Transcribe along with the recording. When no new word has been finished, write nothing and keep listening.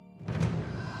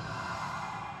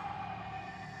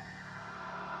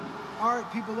All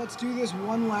right, people, let's do this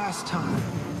one last time.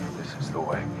 This is the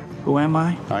way. Who am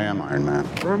I? I am Iron Man.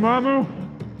 Dormammu,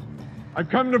 I've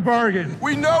come to bargain.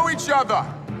 We know each other.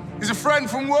 He's a friend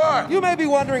from work. You may be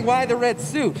wondering why the red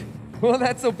suit. Well,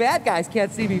 that's so bad guys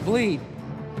can't see me bleed.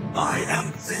 I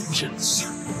am vengeance.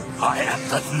 I am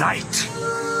the knight.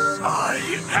 I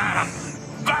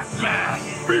am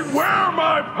Batman. Beware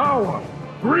my power.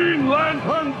 Green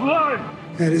Lantern blood.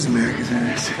 That is America's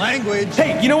ass. Language.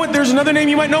 Hey, you know what? There's another name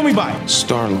you might know me by.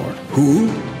 Star-Lord. Who?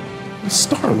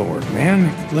 Star-Lord,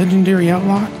 man. Legendary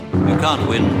outlaw. You can't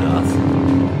win,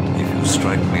 Darth. If you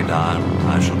strike me down,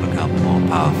 I shall become more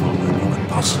powerful than you could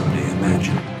possibly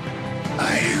imagine.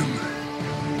 I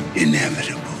am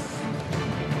inevitable.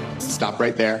 Stop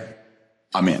right there.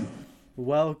 I'm in.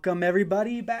 Welcome,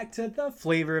 everybody, back to the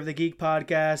Flavor of the Geek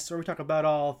podcast, where we talk about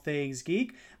all things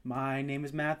geek. My name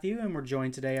is Matthew, and we're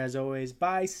joined today, as always,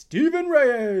 by Steven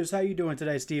Reyes. How you doing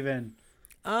today, Steven?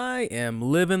 I am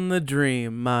living the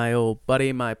dream, my old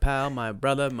buddy, my pal, my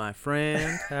brother, my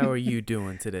friend. How are you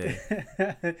doing today?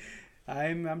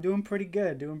 I'm doing pretty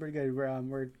good.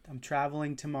 I'm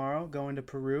traveling tomorrow, going to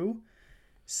Peru.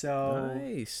 So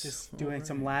Nice. Just doing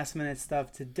some last minute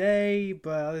stuff today,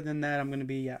 but other than that, I'm going to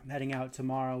be heading out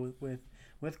tomorrow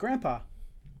with Grandpa.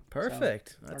 Perfect.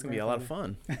 So, that's going to be a lot of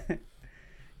fun.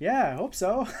 Yeah, I hope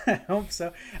so.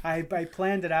 I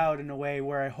planned it out in a way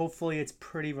where hopefully it's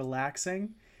pretty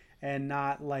relaxing and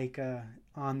not like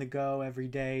on the go every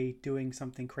day doing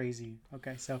something crazy.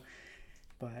 Okay, so,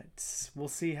 but we'll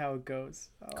see how it goes.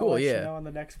 Cool, I'll let yeah. you know on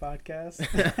the next podcast.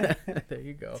 There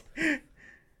you go.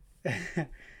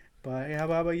 But how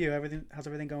about you? How's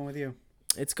everything going with you?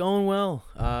 It's going well.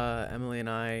 Emily and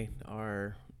I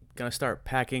are going to start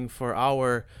packing for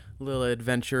our little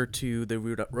adventure to the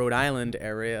Rhode Island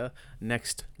area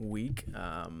next week.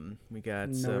 We got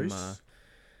Nice.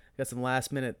 some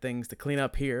last minute things to clean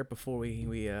up here before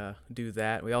we do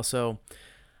that. We also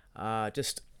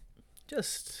just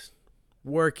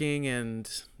working and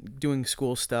doing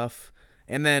school stuff,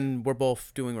 and then we're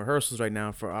both doing rehearsals right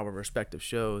now for our respective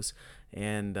shows.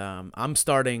 And I'm going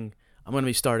to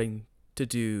be starting to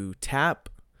do tap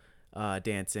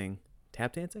dancing.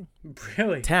 Tap dancing?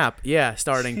 Really? Tap, yeah,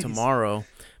 starting Jeez. Tomorrow,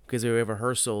 because we have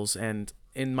rehearsals. And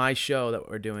in my show that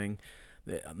we're doing,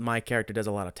 my character does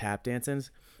a lot of tap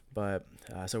dances. But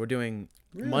so we're doing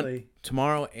Really?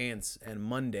 tomorrow and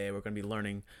Monday. We're going to be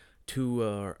learning 2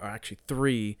 or actually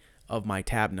 3 of my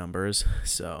tap numbers.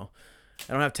 So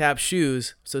I don't have tap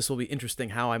shoes, so this will be interesting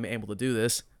how I'm able to do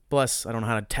this. Plus, I don't know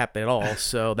how to tap at all,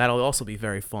 so that'll also be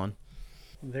very fun.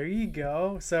 There you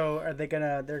go. So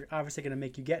they're obviously gonna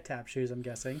make you get tap shoes, I'm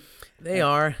guessing. They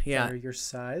are, yeah. They're your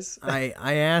size. I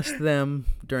asked them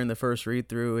during the first read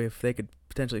through if they could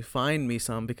potentially find me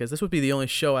some, because this would be the only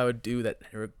show I would do that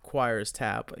requires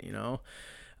tap, you know.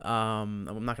 I'm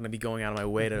not going to be going out of my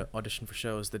way to audition for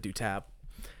shows that do tap.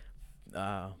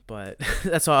 But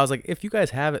that's why I was like, if you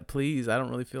guys have it, please. I don't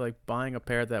really feel like buying a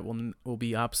pair that will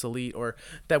be obsolete or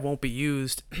that won't be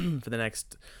used for the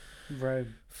next Right.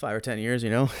 5 or 10 years, you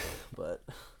know. But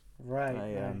Right.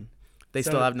 they So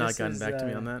still have not this gotten is, back to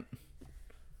me on that.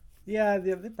 Yeah,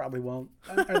 they probably won't.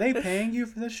 Are they paying you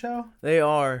for this show? They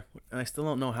are, and I still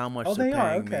don't know how much. Oh, they're they are.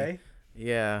 paying me. Okay.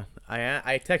 Yeah,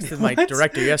 I texted my What?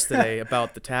 director yesterday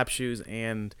about the tap shoes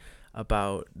and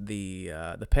about the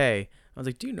pay. I was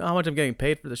like, do you know how much I'm getting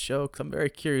paid for the show? Because I'm very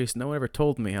curious. No one ever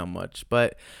told me how much.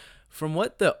 But from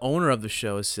what the owner of the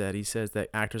show said, he says that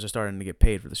actors are starting to get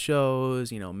paid for the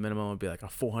shows. You know, minimum would be like a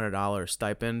 $400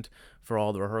 stipend for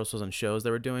all the rehearsals and shows that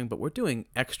we're doing. But we're doing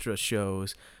extra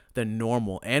shows than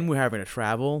normal. And we're having to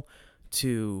travel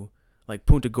to like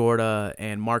Punta Gorda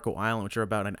and Marco Island, which are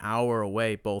about an hour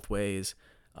away both ways.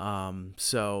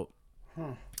 So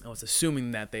I was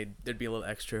assuming that there'd be a little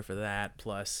extra for that.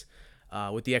 Plus,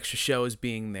 with the extra shows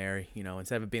being there, you know,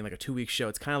 instead of it being like a 2-week show,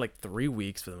 it's kind of like 3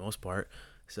 weeks for the most part.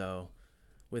 So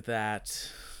with that,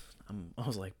 I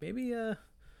was like, maybe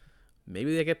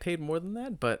they get paid more than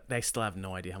that, but I still have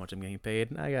no idea how much I'm getting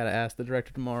paid. I gotta ask the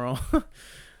director tomorrow.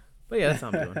 But yeah, that's how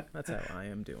I'm doing. That's how I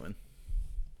am doing.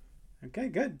 Okay,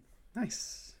 good.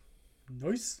 Nice.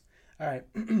 All right.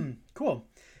 Cool.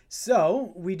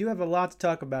 So we do have a lot to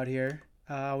talk about here.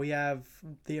 We have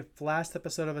the last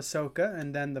episode of Ahsoka,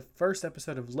 and then the first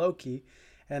episode of Loki,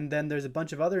 and then there's a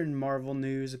bunch of other Marvel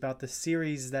news about the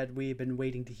series that we've been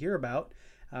waiting to hear about.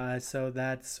 So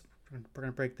we're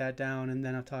gonna break that down, and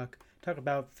then I'll talk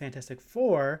about Fantastic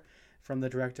Four from the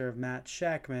director of Matt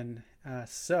Shakman.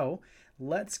 So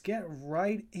let's get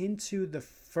right into the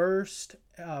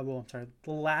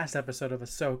last episode of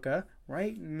Ahsoka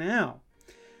right now.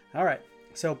 All right.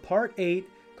 So part 8,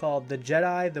 called The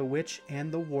Jedi, the Witch,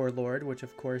 and the Warlord, which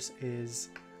of course is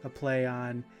a play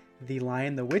on The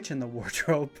Lion, the Witch, and the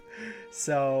Wardrobe.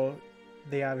 So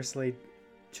they obviously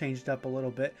changed up a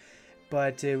little bit.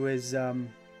 But it was,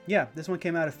 this one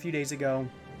came out a few days ago.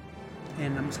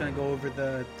 And I'm just going to go over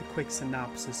the quick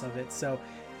synopsis of it. So,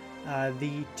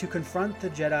 to confront the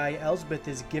Jedi, Elsbeth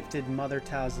is gifted Mother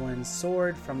Talzin's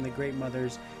sword from the Great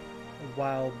Mothers,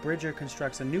 while Bridger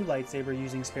constructs a new lightsaber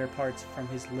using spare parts from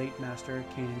his late master,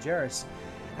 Kanan Jarrus.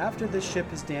 After the ship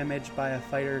is damaged by a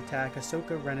fighter attack,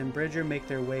 Ahsoka, Ren, and Bridger make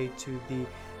their way to the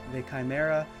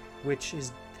Chimera, which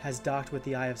has docked with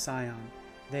the Eye of Sion.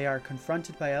 They are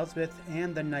confronted by Elsbeth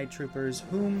and the Night Troopers,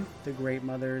 whom the Great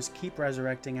Mothers keep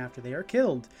resurrecting after they are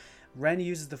killed. Ren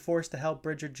uses the Force to help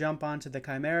Bridger jump onto the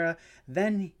Chimera,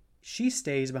 then she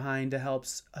stays behind to help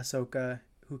Ahsoka,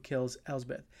 who kills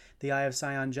Elsbeth. The Eye of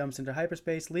Sion jumps into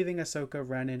hyperspace, leaving Ahsoka,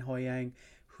 Ren, and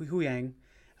Huyang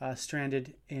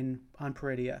stranded on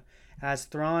Peridia. As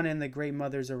Thrawn and the Great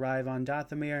Mothers arrive on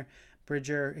Dathomir,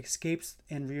 Bridger escapes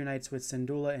and reunites with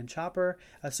Syndulla and Chopper.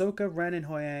 Ahsoka, Ren, and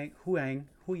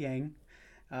Huyang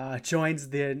joins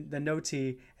the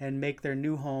Noti and make their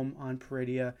new home on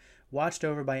Peridia, watched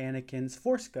over by Anakin's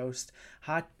Force Ghost.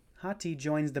 Hati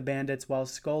joins the bandits while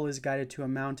Skull is guided to a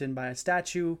mountain by a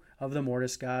statue of the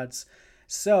Mortis gods.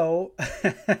 So,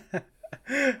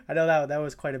 I know that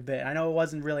was quite a bit. I know it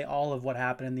wasn't really all of what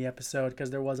happened in the episode because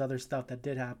there was other stuff that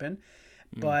did happen.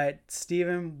 But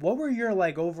Steven, what were your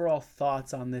overall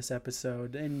thoughts on this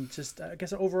episode, and just I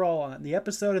guess overall on the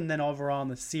episode and then overall on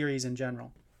the series in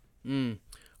general?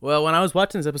 Well, when I was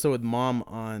watching this episode with Mom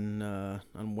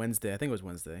on Wednesday, I think it was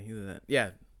Wednesday.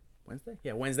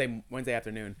 Wednesday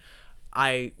afternoon.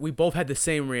 We both had the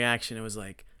same reaction. It was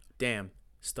like, damn,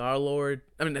 Star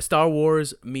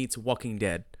Wars meets Walking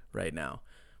Dead right now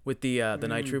with the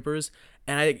Night Troopers,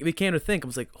 and I began to think, I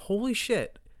was like, holy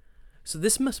shit. So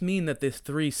this must mean that the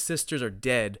three sisters are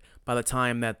dead by the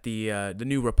time that the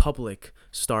New Republic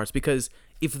starts, because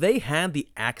if they had the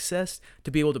access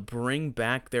to be able to bring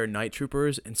back their Night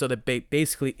Troopers, and so they're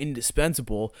basically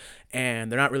indispensable,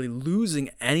 and they're not really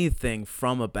losing anything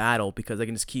from a battle because they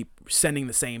can just keep sending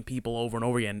the same people over and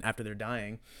over again after they're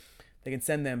dying, they can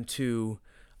send them to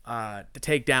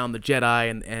take down the Jedi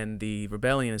and the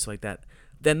rebellion and stuff like that,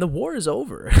 then the war is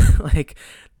over.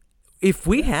 If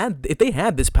they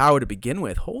had this power to begin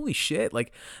with, holy shit,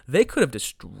 they could have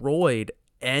destroyed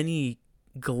any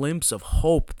glimpse of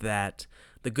hope that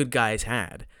the good guys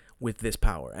had with this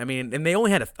power. I mean, and they only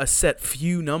had a set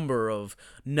few number of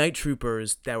Night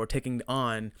Troopers that were taking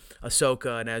on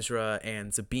Ahsoka and Ezra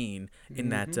and Sabine in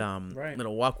that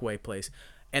little walkway place,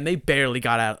 and they barely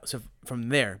got out from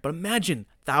there. But imagine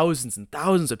thousands and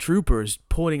thousands of troopers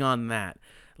putting on that.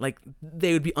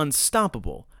 They would be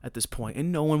unstoppable at this point,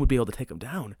 and no one would be able to take them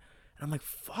down. And I'm like,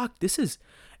 fuck, this is...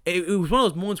 It was one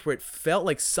of those moments where it felt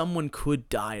like someone could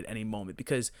die at any moment,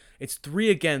 because it's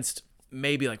 3 against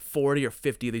maybe 40 or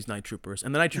 50 of these Night Troopers,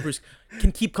 and the Night Troopers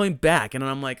can keep coming back. And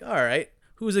I'm like, all right,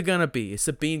 who's it gonna be? Is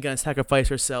Sabine gonna sacrifice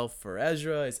herself for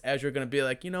Ezra? Is Ezra gonna be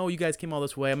like, you guys came all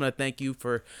this way, I'm gonna thank you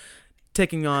for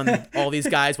taking on all these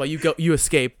guys while you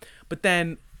escape? But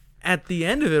then at the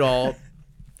end of it all,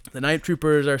 the Night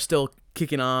Troopers are still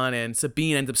kicking on, and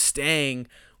Sabine ends up staying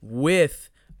with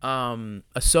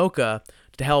Ahsoka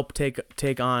to help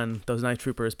take on those Night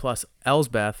Troopers plus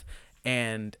Elsbeth,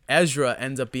 and Ezra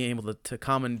ends up being able to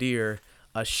commandeer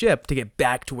a ship to get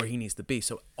back to where he needs to be.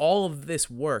 So all of this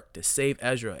work to save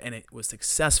Ezra, and it was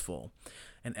successful,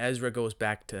 and Ezra goes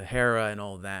back to Hera and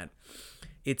all that.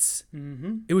 It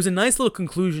was a nice little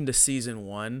conclusion to season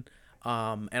 1.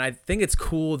 And I think it's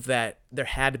cool that there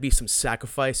had to be some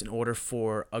sacrifice in order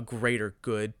for a greater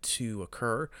good to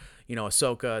occur.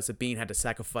 Ahsoka, Sabine had to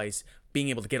sacrifice being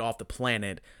able to get off the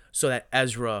planet so that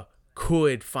Ezra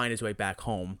could find his way back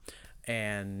home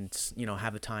and,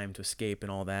 have the time to escape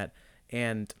and all that.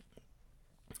 And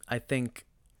I think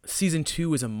season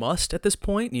 2 is a must at this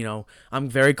point. I'm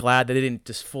very glad that they didn't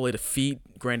just fully defeat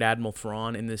Grand Admiral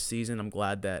Thrawn in this season. I'm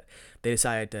glad that they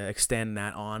decided to extend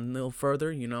that on a little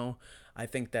further. I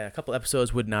think that a couple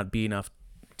episodes would not be enough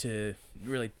to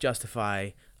really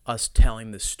justify us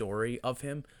telling the story of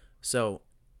him. So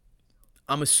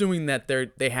I'm assuming that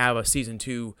they have a season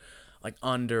 2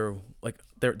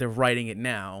 they're writing it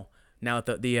now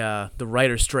that the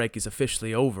writer's strike is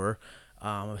officially over.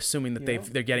 I'm assuming that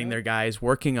they're getting their guys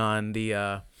working on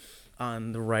the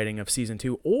writing of season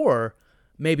 2, or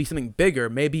maybe something bigger,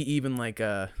 maybe even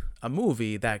a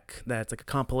movie that's like a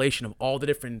compilation of all the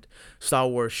different Star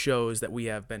Wars shows that we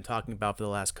have been talking about for the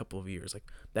last couple of years.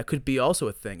 That could be also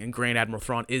a thing. And Grand Admiral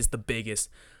Thrawn is the biggest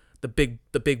the big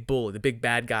bully, the big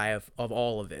bad guy of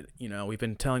all of it. You know, we've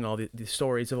been telling all the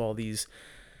stories of all these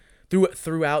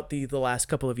throughout the last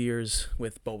couple of years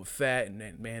with Boba Fett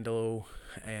and Mando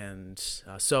and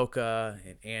Ahsoka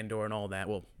and Andor and all that.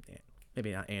 Well,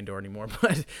 maybe not Andor anymore,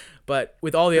 but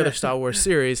with all the other Star Wars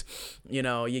series, you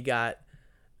know, you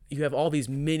have all these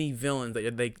mini villains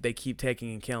that they keep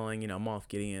taking and killing, you know, Moff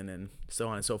Gideon and so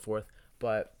on and so forth.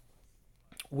 But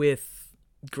with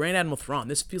Grand Admiral Thrawn,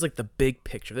 this feels like the big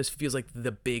picture. This feels like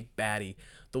the big baddie,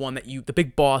 the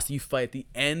big boss that you fight at the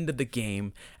end of the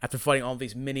game after fighting all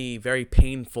these mini, very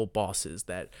painful bosses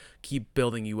that keep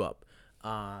building you up.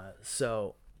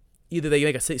 So either they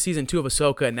make a season 2 of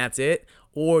Ahsoka and that's it,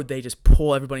 or they just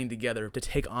pull everybody together to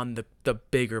take on the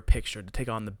bigger picture, to take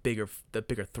on the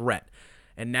bigger threat.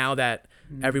 And now that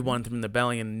everyone from the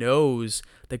Rebellion knows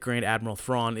that Grand Admiral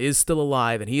Thrawn is still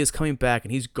alive and he is coming back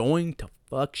and he's going to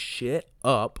fuck shit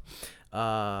up,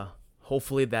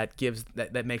 hopefully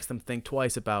that makes them think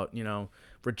twice about, you know,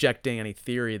 rejecting any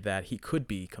theory that he could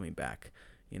be coming back.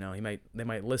 You know, they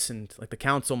might listen, like the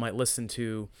council might listen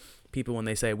to people when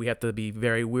they say we have to be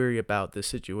very wary about this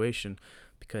situation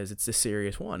because it's a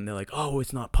serious one. And they're like, oh,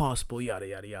 it's not possible, yada,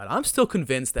 yada, yada. I'm still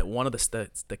convinced that one of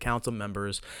the council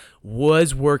members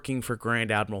was working for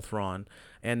Grand Admiral Thrawn,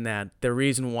 and that the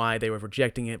reason why they were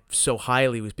rejecting it so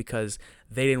highly was because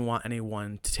they didn't want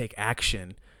anyone to take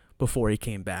action before he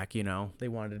came back, you know? They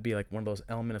wanted it to be like one of those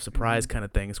element of surprise kind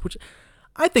of things, which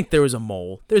I think there was a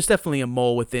mole. There's definitely a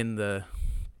mole within the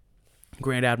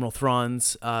Grand Admiral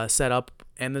Thrawn's setup,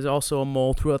 and there's also a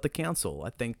mole throughout the council.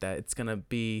 I think that it's gonna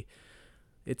be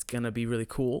really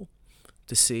cool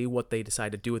to see what they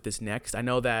decide to do with this next. I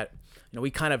know that, you know,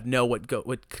 we kind of know what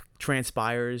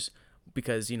transpires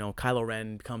because, you know, Kylo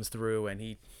Ren comes through and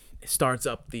he starts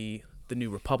up the New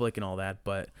Republic and all that,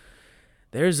 but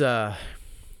there's a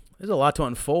lot to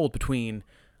unfold between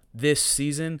this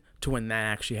season to when that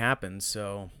actually happens.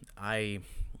 So I'm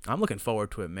looking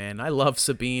forward to it, man. I love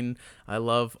Sabine. I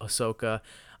love Ahsoka.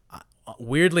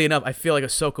 Weirdly enough, I feel like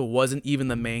Ahsoka wasn't even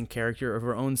the main character of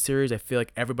her own series. I feel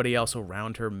like everybody else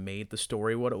around her made the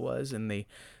story what it was, and they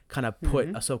kind of put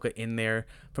Ahsoka in there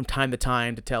from time to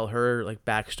time to tell her like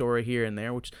backstory here and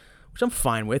there, which I'm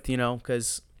fine with, you know,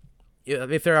 because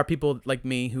if there are people like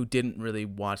me who didn't really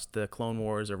watch the Clone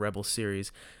Wars or Rebels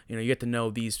series, you know, you get to know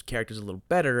these characters a little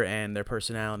better and their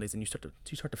personalities, and you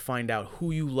start to find out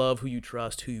who you love, who you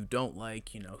trust, who you don't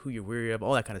like, you know, who you're weary of,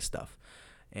 all that kind of stuff.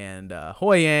 And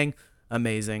Hoi Yang,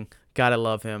 amazing, gotta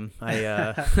love him.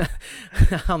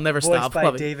 I'll never stop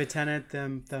loving. Voiced by David Tennant,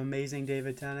 the amazing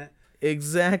David Tennant.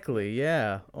 Exactly,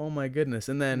 yeah. Oh my goodness.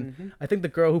 And then I think the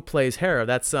girl who plays Hera,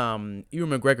 that's Ewan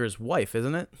McGregor's wife,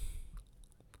 isn't it?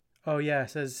 Oh yeah, it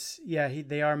says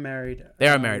they are married. They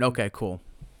are married. Okay, cool.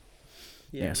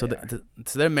 Yeah, so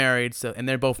they're married. So and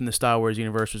they're both in the Star Wars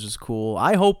universe, which is cool.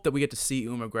 I hope that we get to see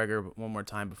Ewan McGregor one more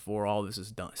time before all this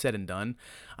is said and done.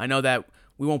 I know that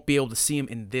we won't be able to see him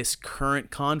in this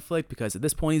current conflict because at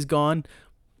this point he's gone.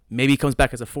 Maybe he comes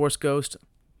back as a Force ghost,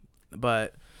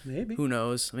 but maybe, who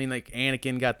knows? I mean, like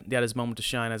Anakin got his moment to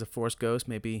shine as a Force ghost.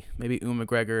 Maybe Ewan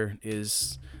McGregor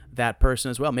is that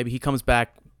person as well. Maybe he comes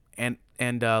back and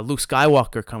Luke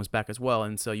Skywalker comes back as well,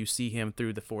 and so you see him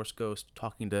through the Force ghost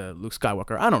talking to Luke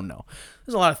Skywalker. I don't know.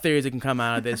 There's a lot of theories that can come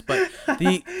out of this, but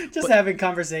having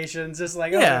conversations, just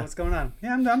like, oh, what's going on?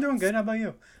 Yeah, I'm doing good. How about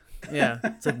you? Yeah,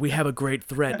 it's like, we have a great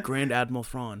threat, Grand Admiral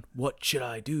Thrawn. What should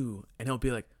I do? And he'll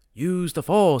be like, use the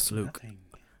Force, Luke. Nothing.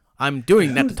 I'm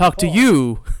doing that to talk to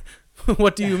you.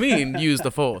 What do you mean, use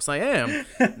the Force? I am.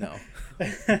 No.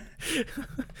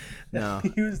 No.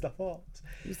 Use the Force.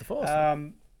 Use the Force.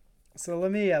 So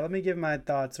let me give my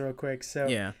thoughts real quick. So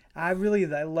yeah, I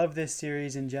love this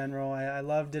series in general. I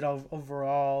loved it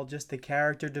overall. Just the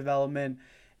character development,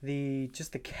 the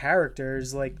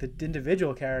characters, like the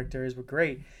individual characters were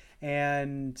great.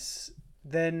 And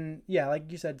then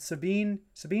like you said,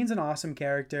 Sabine's an awesome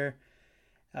character.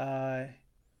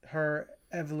 Her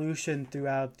evolution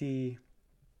throughout the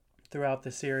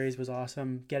series was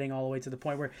awesome. Getting all the way to the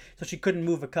point where she couldn't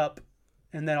move a cup,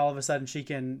 and then all of a sudden she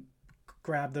can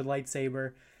grab the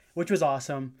lightsaber, which was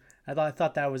awesome. I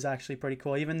thought that was actually pretty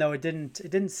cool, even though it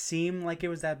didn't seem like it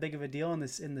was that big of a deal in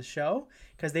the show,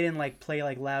 because they didn't like play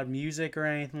like loud music or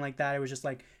anything like that. It was just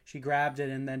like she grabbed it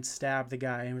and then stabbed the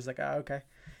guy, and it was like, oh, okay.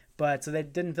 But so they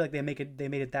didn't feel like they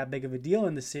made it that big of a deal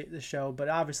in the show, but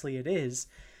obviously it is.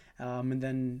 And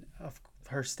then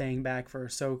her staying back for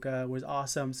Ahsoka was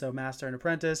awesome. So Master and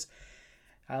Apprentice,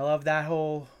 I love that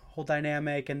whole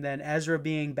dynamic, and then Ezra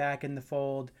being back in the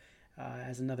fold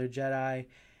as another Jedi.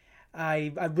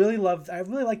 I really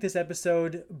like this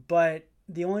episode, but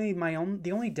the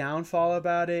only downfall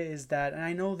about it is that, and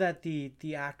I know that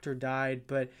the actor died,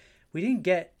 but we didn't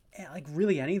get like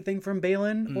really anything from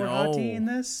Balin or Hati in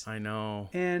this. I know.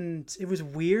 And it was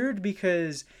weird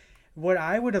because what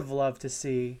I would have loved to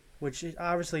see, which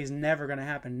obviously is never going to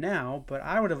happen now, but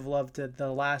I would have loved that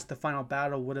the final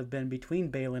battle would have been between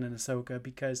Balin and Ahsoka,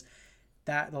 because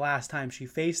the last time she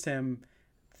faced him,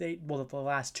 the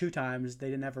last two times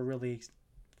they never really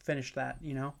finished that,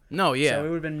 you know? No, yeah. So it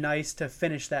would have been nice to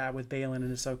finish that with Balin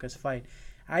and Ahsoka's fight.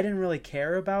 I didn't really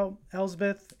care about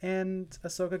Elsbeth and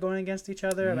Ahsoka going against each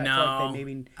other. No, I feel like they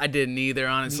maybe I didn't either,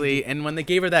 honestly. And when they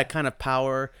gave her that kind of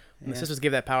power, when the sisters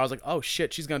gave that power, I was like, oh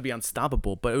shit, she's gonna be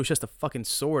unstoppable. But it was just a fucking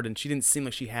sword, and she didn't seem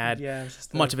like she had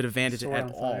much of an advantage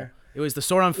at all. It was the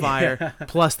sword on fire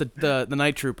plus the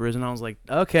night troopers, and I was like,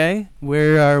 okay,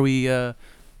 where are we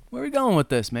going with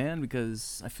this, man?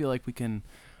 Because I feel like we could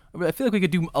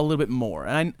do a little bit more.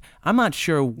 And I'm not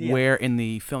sure where in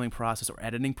the filming process or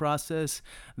editing process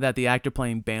that the actor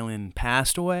playing Balin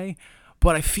passed away,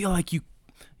 but I feel like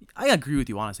I agree with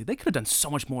you, honestly. They could have done so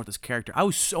much more with this character. I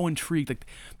was so intrigued. Like,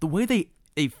 the way they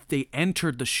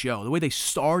entered the show, the way they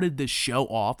started the show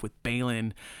off with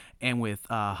Balin and with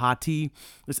Hati,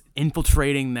 just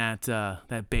infiltrating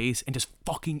that base and just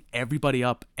fucking everybody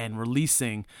up and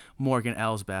releasing Morgan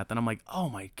Elsbeth. And I'm like, oh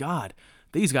my God.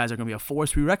 These guys are going to be a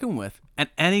force to be reckoned with. And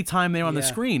anytime they were on the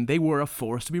screen, they were a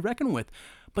force to be reckoned with.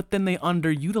 But then they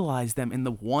underutilized them in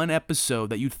the one episode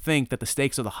that you'd think that the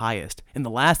stakes are the highest. In the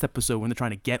last episode, when they're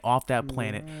trying to get off that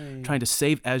planet, trying to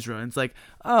save Ezra. And it's like,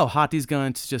 oh, Hati's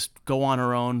going to just go on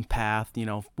her own path, you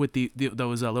know, with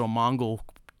those little Mongol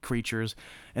creatures.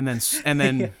 And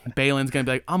then Balin's going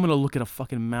to be like, I'm going to look at a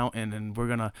fucking mountain and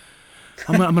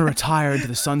I'm gonna retire into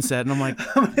the sunset, and I'm like,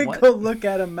 I'm gonna go look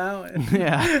at a mountain.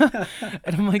 Yeah,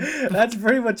 and I'm like, that's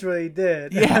pretty much what he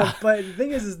did. Yeah, but the thing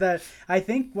is that I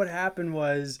think what happened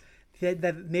was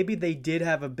that maybe they did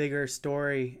have a bigger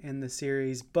story in the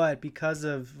series, but because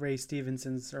of Ray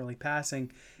Stevenson's early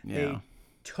passing, they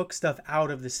took stuff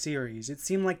out of the series. It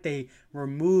seemed like they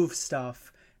removed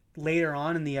stuff later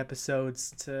on in the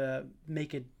episodes to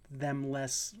make them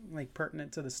less like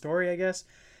pertinent to the story, I guess.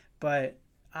 But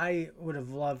I would have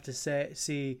loved to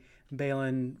see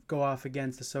Balin go off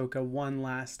against Ahsoka one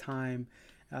last time,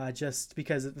 just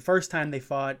because the first time they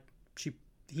fought,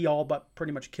 he all but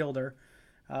pretty much killed her.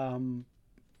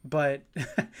 But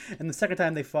and the second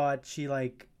time they fought,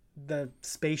 the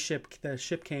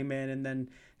ship came in and then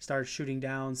started shooting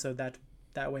down, so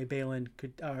that way Balin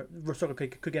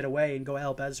Ahsoka could get away and go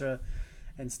help Ezra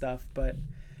and stuff. But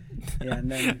yeah, and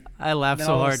then I laughed so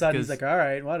hard. All of a sudden, he's like, "All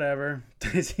right, whatever."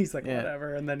 He's like,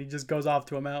 "Whatever," and then he just goes off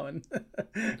to a mountain.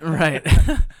 Right.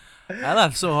 I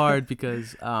laughed so hard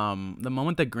because the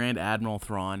moment that Grand Admiral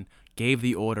Thrawn gave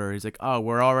the order, he's like, "Oh,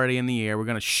 we're already in the air. We're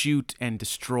gonna shoot and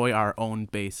destroy our own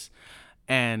base,"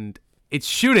 and it's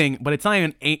shooting, but it's not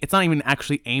even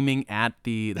actually aiming at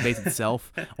the base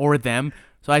itself or them.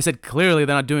 So I said, clearly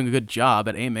they're not doing a good job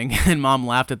at aiming, and Mom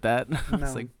laughed at that. I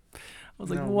was like,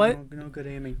 what? No good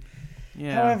aiming.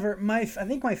 Yeah. However, I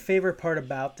think my favorite part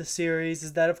about the series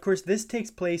is that, of course, this takes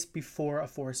place before A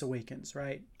Force Awakens,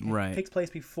 right? Right. It takes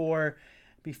place before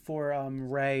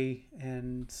Rey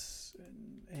and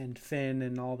Finn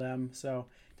and all them. So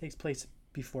it takes place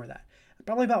before that.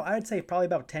 I'd say probably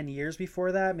about 10 years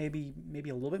before that, maybe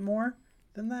a little bit more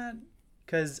than that.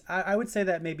 Because I would say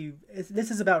that maybe this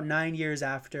is about 9 years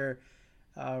after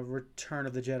Return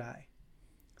of the Jedi.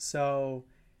 So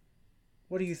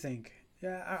what do you think?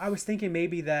 Yeah, I was thinking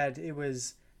maybe that it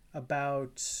was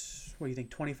about, what do you think,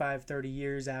 25, 30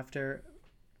 years after,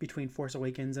 between Force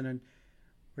Awakens and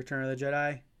Return of the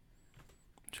Jedi?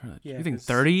 Yeah, you think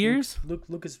 30 years?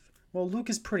 Luke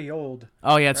is pretty old.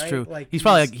 Oh, yeah, it's right? true. Like, he's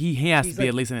probably he has to be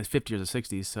at least in his 50s or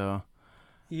 60s, so.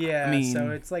 Yeah, I mean,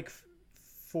 so it's like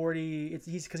 40,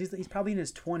 he's probably in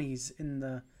his 20s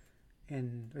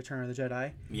in Return of the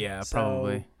Jedi. Yeah, so,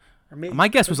 probably. Maybe, my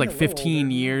guess was like 15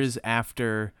 years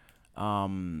after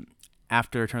Return of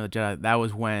the Jedi. That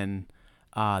was when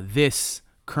this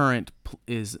current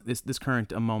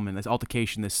moment, this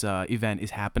altercation, this event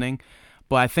is happening.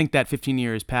 But I think that 15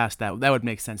 years past that would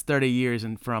make sense. 30 years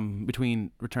and from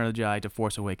between Return of the Jedi to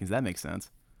Force Awakens, that makes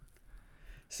sense.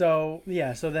 So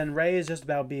yeah, so then Rey is just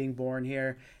about being born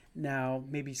here now,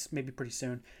 maybe pretty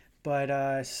soon. But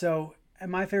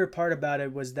and my favorite part about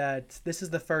it was that this is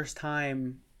the first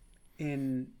time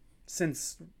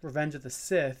since Revenge of the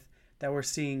Sith that we're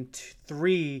seeing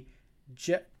three.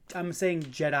 I'm saying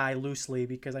Jedi loosely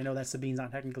because I know that Sabine's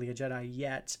not technically a Jedi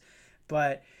yet,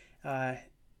 but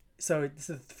so this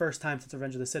is the first time since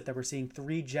Revenge of the Sith that we're seeing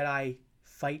three Jedi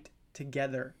fight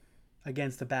together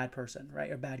against a bad person,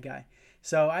 right? A bad guy.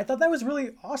 So I thought that was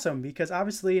really awesome because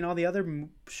obviously in all the other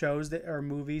shows that or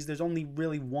movies, there's only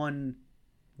really one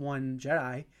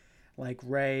Jedi, like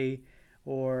Rey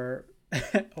or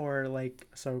or like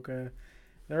Ahsoka.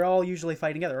 They're all usually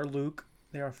fighting together. Or Luke,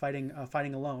 they are fighting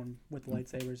alone with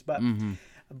lightsabers.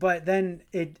 But then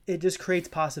it just creates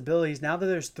possibilities. Now that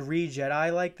there's 3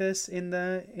 Jedi like this in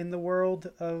the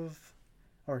world of,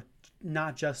 or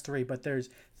not just 3, but there's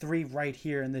 3 right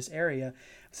here in this area.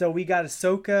 So we got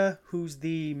Ahsoka, who's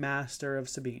the master of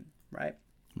Sabine, right?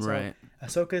 Right.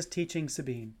 So Ahsoka's teaching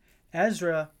Sabine.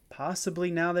 Ezra,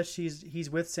 possibly now that he's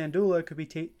with Syndulla, could be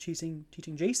teaching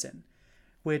Jason,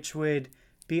 which would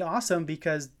be awesome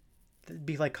because it'd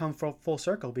be like come full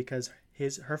circle because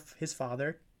his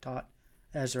father taught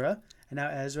Ezra, and now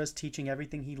Ezra's teaching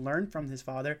everything he learned from his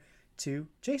father to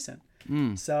Jason.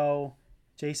 So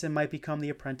Jason might become the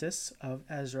apprentice of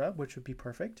Ezra, which would be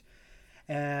perfect.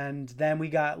 And then we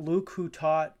got Luke, who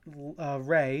taught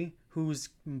Rey, who's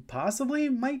possibly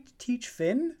might teach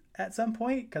Finn at some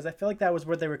point, because I feel like that was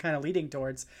what they were kind of leading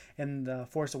towards in The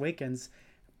Force Awakens,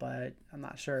 but I'm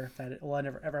not sure if that will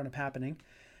ever end up happening.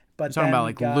 But You're talking about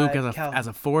like Luke as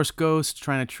a Force ghost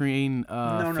trying to train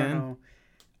Finn? No.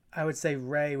 I would say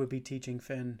Rey would be teaching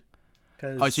Finn.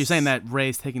 So you're saying that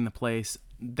Rey's taking the place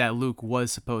that Luke was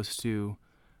supposed to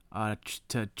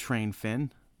train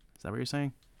Finn? Is that what you're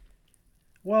saying?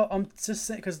 Well, I'm just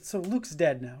saying because Luke's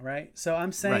dead now, right? So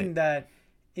I'm saying that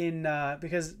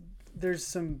because there's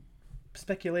some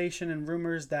speculation and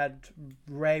rumors that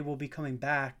Rey will be coming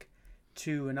back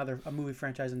to a movie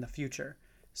franchise in the future.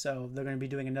 So they're going to be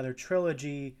doing another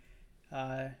trilogy,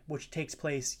 which takes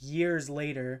place years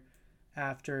later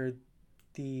after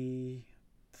the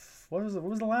what was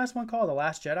the last one called? The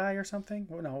Last Jedi or something?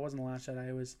 No, it wasn't The Last Jedi.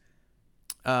 It was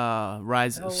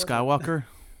Rise of Skywalker.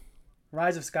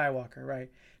 Rise of Skywalker,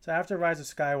 right. So after Rise of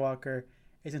Skywalker,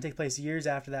 it's going to take place years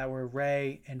after that where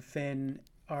Rey and Finn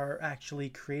are actually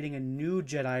creating a new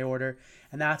Jedi Order,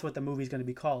 and that's what the movie's going to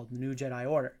be called, the New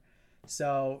Jedi Order.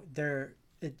 So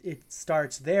it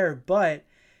starts there, but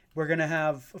we're going to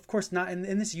have, of course, not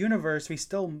in this universe, we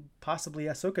still possibly,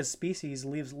 Ahsoka's species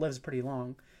lives pretty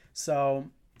long. So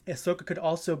Ahsoka could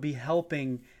also be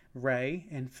helping Rey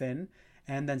and Finn.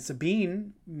 And then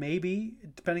Sabine, maybe,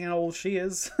 depending on how old she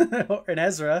is, and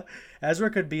Ezra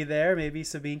could be there. Maybe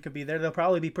Sabine could be there. They'll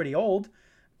probably be pretty old,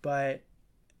 but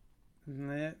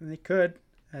they could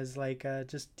as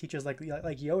just teachers like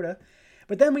Yoda.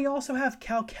 But then we also have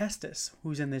Cal Kestis,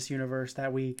 who's in this universe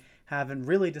that we haven't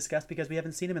really discussed because we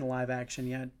haven't seen him in live action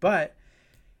yet. But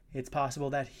it's possible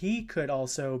that he could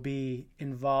also be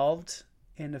involved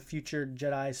in a future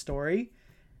Jedi story.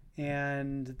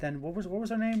 And then what was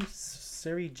her name?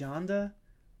 Siri Jonda?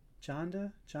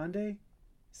 Siri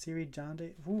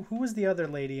Jonda? Who was the other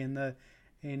lady in that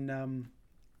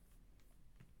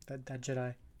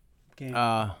Jedi game?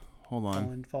 Hold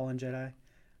on. Fallen Jedi.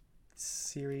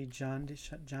 Siri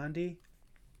Jondi?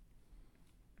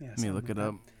 Yeah, let me look it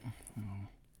up.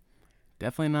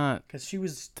 Definitely not. Because she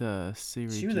was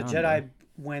Siri. She was a Jedi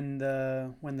when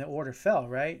the Order fell,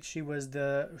 right? She was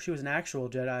an actual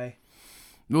Jedi.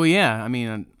 Well, yeah. I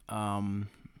mean,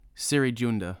 Siri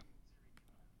Junda.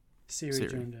 Siri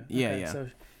Junda. Yeah, okay, yeah.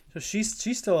 So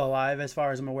she's still alive as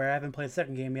far as I'm aware. I haven't played the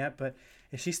second game yet, but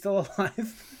is she still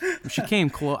alive? She came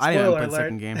close. I haven't played the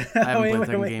second game. I haven't played the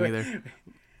second game either.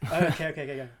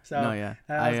 Okay. So no, yeah.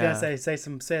 I was gonna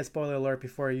say a spoiler alert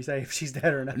before you say if she's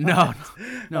dead or not. No.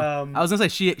 I was gonna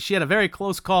say she had a very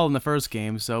close call in the first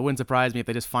game, so it wouldn't surprise me if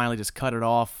they just finally cut it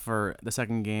off for the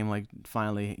second game, like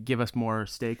finally give us more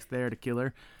stakes there to kill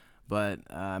her. But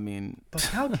I mean, but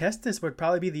Cal Kestis would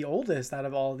probably be the oldest out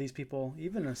of all of these people,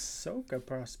 even Ahsoka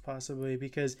possibly,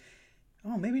 because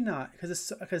maybe not,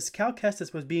 because Cal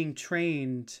Kestis was being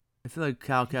trained. I feel like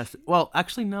Cal Kestis. Well,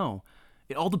 actually, no.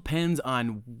 It all depends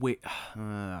on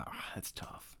that's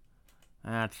tough.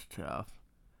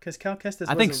 Because Cal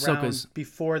Kestis was around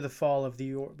before the fall of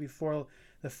the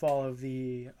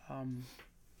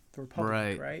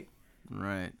Republic, right?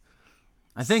 Right.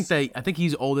 I think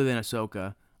he's older than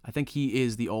Ahsoka. I think he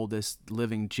is the oldest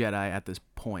living Jedi at this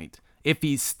point, if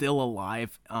he's still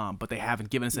alive. But they haven't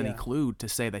given us any clue to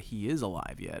say that he is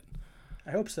alive yet.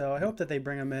 I hope so. I hope that they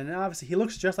bring him in. And obviously, he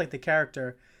looks just like the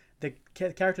character. The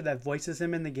character that voices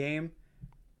him in the game,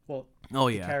 the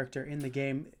character in the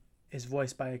game is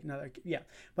voiced by another,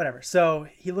 whatever. So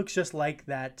he looks just like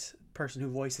that person who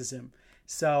voices him.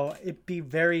 So it'd be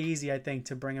very easy, I think,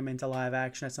 to bring him into live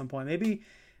action at some point.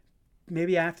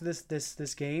 Maybe after this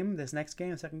next game, the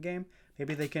second game,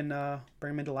 maybe they can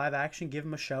bring him into live action, give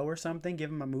him a show or something,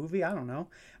 give him a movie. I don't know,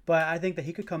 but I think that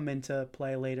he could come into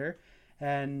play later.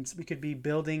 and we could be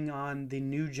building on the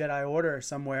new Jedi Order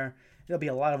somewhere. It'll be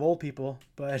a lot of old people,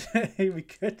 but we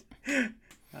could. I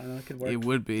don't know. It could work. It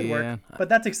would be, Could work. yeah. But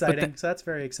that's exciting. So that's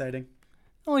very exciting.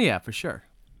 Oh yeah, for sure.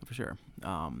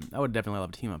 I would definitely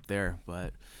love to team up there,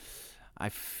 but I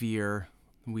fear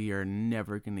we are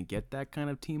never gonna get that kind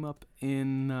of team up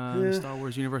in the Star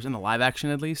Wars universe, in the live action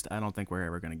at least. I don't think we're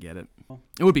ever gonna get it.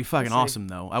 It would be fucking awesome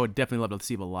though. I would definitely love to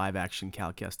see a live action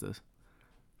Cal Kestis.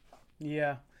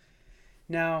 Yeah.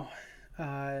 Now,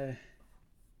 so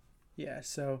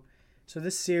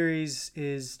this series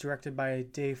is directed by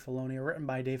Dave Filoni, or written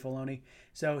by Dave Filoni.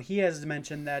 So he has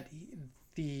mentioned that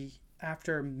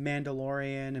after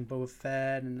Mandalorian and Boba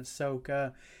Fett and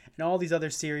Ahsoka and all these other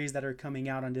series that are coming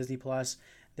out on Disney Plus,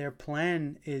 their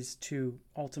plan is to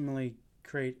ultimately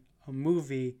create a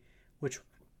movie which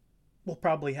will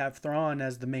probably have Thrawn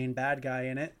as the main bad guy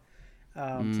in it.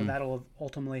 So that'll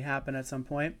ultimately happen at some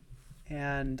point.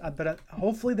 But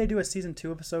hopefully they do a season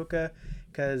 2 of Ahsoka,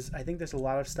 because I think there's a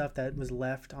lot of stuff that was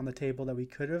left on the table that we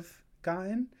could have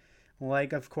gotten,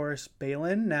 like of course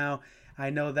Balin. Now I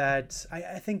know that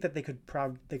I think that they could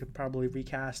probably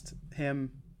recast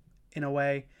him in a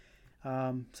way,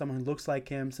 someone who looks like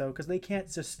him. So because they can't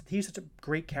he's such a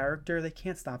great character, they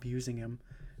can't stop using him.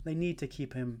 They need to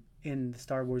keep him in the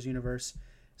Star Wars universe.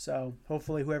 So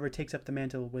hopefully whoever takes up the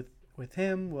mantle with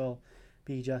him will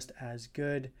be just as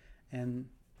good, and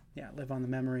live on the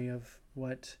memory of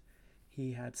what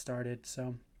he had started.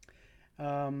 So,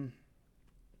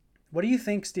 what do you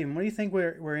think, Steven? What do you think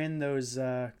we're in those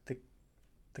the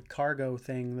cargo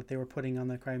thing that they were putting on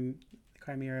the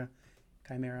Chimera?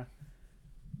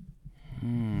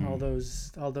 All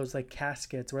those like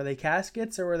caskets. Were they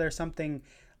caskets, or were there something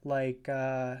like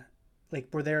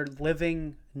were there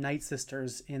living Night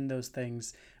Sisters in those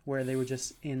things, where they were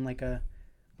just in like a,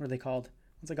 what are they called?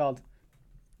 What's it called?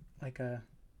 Like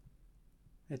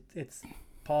it's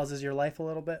pauses your life a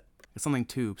little bit. It's something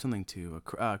tube,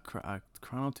 a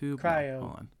chrono tube. Hold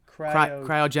on.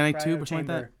 Cryogenic tube or something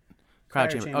like that.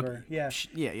 Cryo chamber. Okay.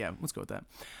 Yeah. Let's go with that.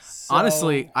 So,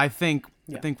 honestly, I think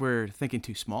we're thinking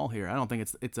too small here. I don't think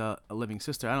it's a living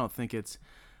sister. I don't think it's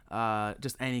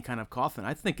just any kind of coffin.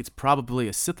 I think it's probably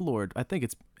a Sith Lord. I think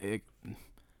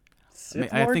Sith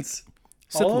Lords? I think Sith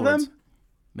all Lords. Of them?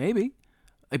 Maybe.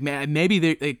 Like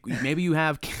maybe maybe you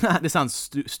have. This sounds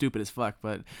stupid as fuck,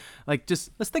 but like, just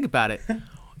let's think about it.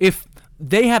 If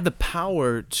they have the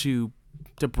power to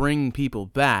bring people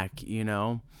back,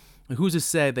 who's to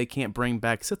say they can't bring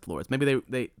back Sith Lords? Maybe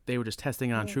they were just testing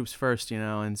it on troops first,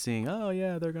 and seeing, oh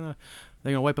yeah, they're gonna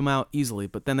wipe them out easily.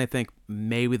 But then they think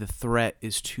maybe the threat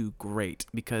is too great,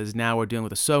 because now we're dealing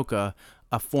with Ahsoka,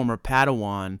 a former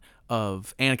Padawan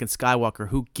of Anakin Skywalker,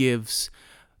 who gives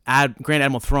Grand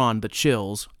Admiral Thrawn the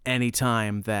chills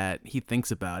anytime that he thinks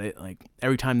about it. Like,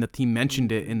 every time that he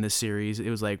mentioned it in the series,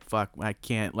 it was like, fuck, I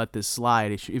can't let this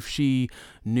slide. If she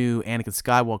knew Anakin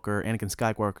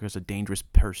Skywalker is a dangerous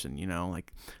person,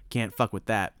 like, can't fuck with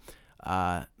that.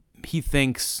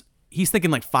 He's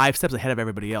thinking like 5 steps ahead of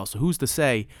everybody else. So who's to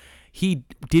say he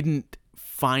didn't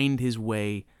find his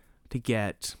way to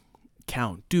get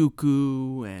Count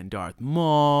Dooku and Darth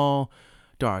Maul,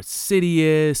 Darth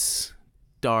Sidious,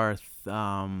 or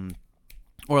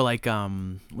like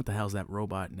what the hell's that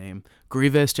robot name?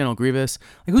 General Grievous.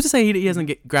 Like, who's to say he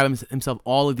doesn't grab himself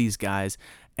all of these guys?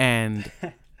 And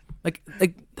like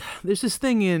there's this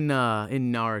thing in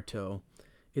Naruto.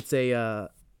 It's a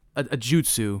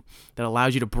jutsu that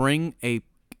allows you to bring a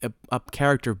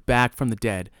character back from the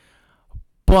dead,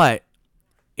 but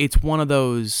it's one of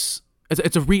those.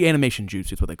 It's a reanimation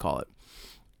jutsu. Is what they call it,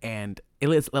 and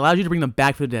it allows you to bring them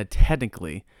back from the dead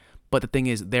technically. But the thing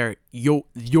is,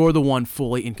 you're the one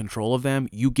fully in control of them.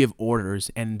 You give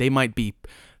orders, and they might be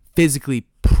physically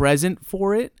present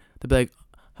for it. They'll be like,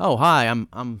 "Oh, hi,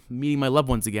 I'm meeting my loved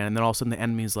ones again," and then all of a sudden the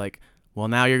enemy's like, "Well,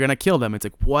 now you're gonna kill them." It's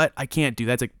like, "What? I can't do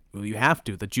that." It's like, "Well, you have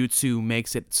to. The jutsu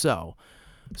makes it so."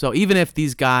 So even if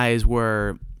these guys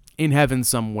were in heaven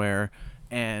somewhere,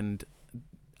 and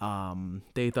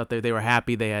they thought they were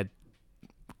happy, they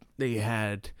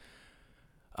had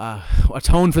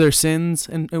atone for their sins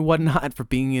and whatnot, for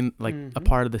being in like a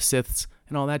part of the Siths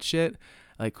and all that shit.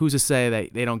 Like, who's to say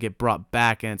that they don't get brought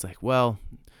back? And it's like, well,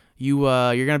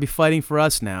 you're gonna be fighting for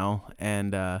us now,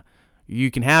 and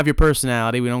you can have your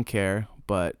personality, we don't care,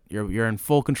 but you're in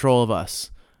full control of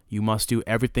us. You must do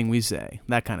everything we say.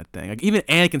 That kind of thing. Like, even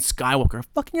Anakin Skywalker.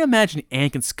 Fucking imagine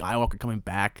Anakin Skywalker coming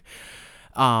back,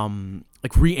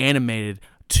 like reanimated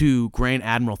to Grand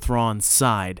Admiral Thrawn's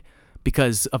side,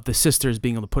 because of the sisters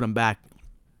being able to put them back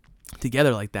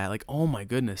together like that. Like, oh my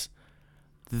goodness.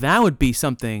 That would be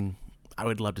something I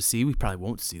would love to see. We probably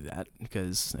won't see that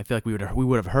because I feel like we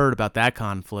would have heard about that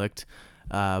conflict,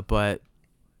 but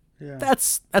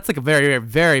that's like a very,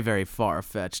 very, very far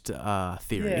fetched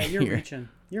theory. Yeah, you're here. reaching.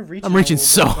 You're reaching. I'm reaching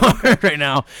so hard right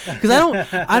now because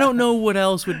I don't know what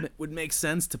else would make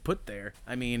sense to put there.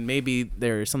 I mean, maybe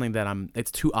there's something that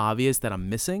it's too obvious that I'm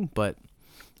missing, but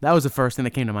that was the first thing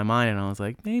that came to my mind, and I was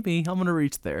like, maybe I'm gonna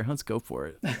reach there. Let's go for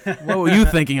it. What were you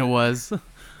thinking it was?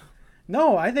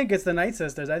 No, I think it's the Night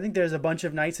Sisters. I think there's a bunch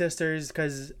of Night Sisters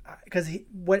because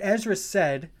what Ezra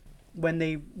said when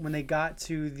they got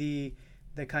to the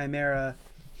Chimera,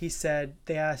 he said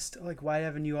they asked like, why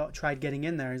haven't you tried getting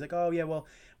in there? He's like, oh yeah, well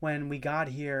when we got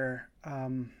here,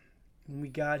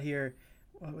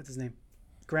 what's his name?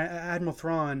 Admiral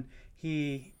Thrawn,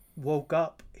 he woke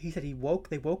up. He said they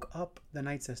woke up the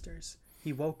Night Sisters.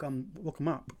 He woke them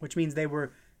up, which means they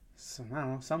were, I don't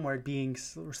know, somewhere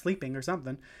sleeping or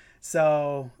something.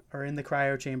 So, or in the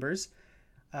cryo chambers.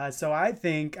 So I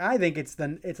think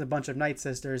it's a bunch of Night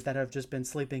Sisters that have just been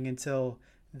sleeping until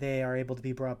they are able to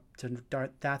be brought to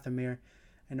Dathomir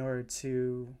in order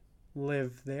to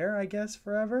live there, I guess,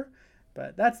 forever.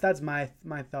 But that's my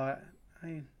thought.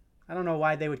 I don't know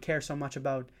why they would care so much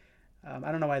about.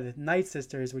 I don't know why the Night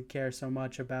Sisters would care so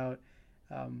much about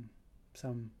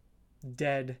some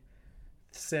dead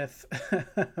Sith,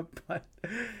 but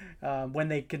when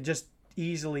they could just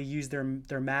easily use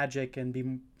their magic and be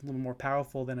a little more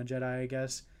powerful than a Jedi, I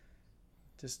guess,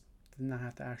 just not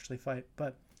have to actually fight.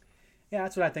 But yeah,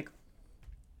 that's what I think.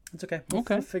 It's okay. We'll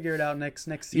figure it out next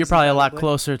season. You're probably a lot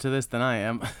closer to this than I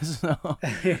am, so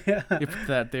yeah. You put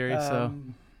that theory. So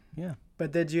yeah.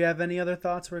 But did you have any other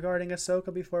thoughts regarding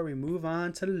Ahsoka before we move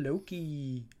on to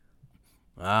Loki?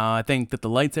 I think that the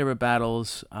lightsaber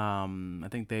battles, I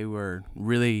think they were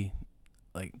really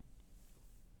like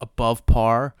above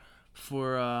par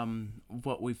for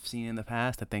what we've seen in the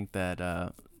past. I think that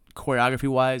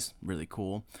choreography-wise, really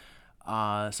cool.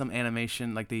 Some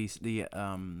animation, like the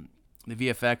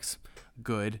VFX,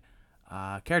 good.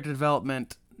 Character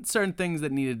development, certain things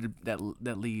that needed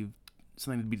that leave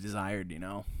something to be desired,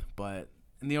 But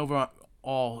in the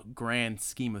overall grand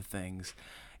scheme of things,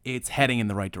 it's heading in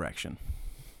the right direction.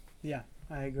 Yeah,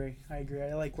 I agree.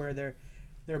 I like where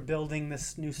they're building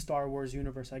this new Star Wars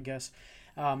universe, I guess.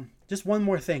 Just one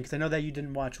more thing, because I know that you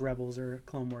didn't watch Rebels or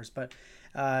Clone Wars, but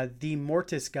the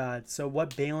Mortis God. So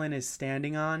what Balin is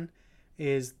standing on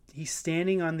is he's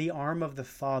standing on the arm of the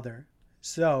Father.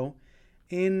 So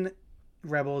in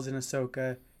Rebels and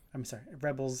Ahsoka,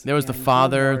 Rebels. There was the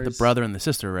father, the brother, and the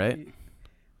sister, right?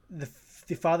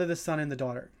 The father, the son, and the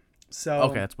daughter. So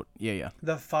okay, that's what. Yeah.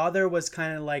 The father was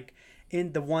kind of like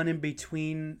in the one in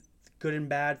between good and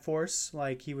bad force,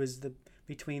 like he was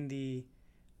between the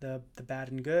bad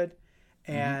and good,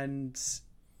 and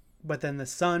but then the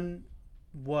son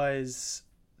was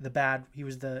the bad. He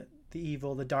was the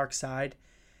evil, the dark side.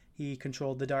 He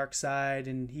controlled the dark side,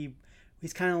 and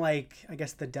he's kind of like, I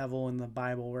guess, the devil in the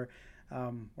Bible, where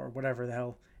or whatever the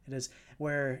hell it is,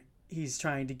 where he's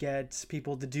trying to get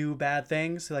people to do bad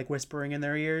things, like whispering in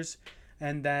their ears.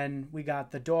 And then we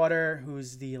got the daughter,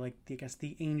 who's the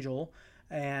angel,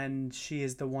 and she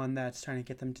is the one that's trying to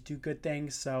get them to do good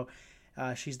things. So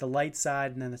she's the light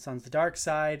side, and then the son's the dark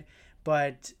side.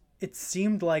 But it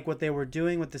seemed like what they were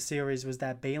doing with the series was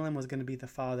that Balin was going to be the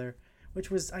father,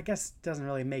 which was, I guess, doesn't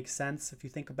really make sense if you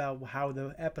think about how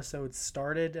the episode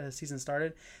started, season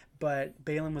started. But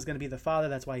Balin was going to be the father.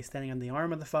 That's why he's standing on the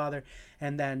arm of the father.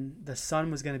 And then the son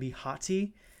was going to be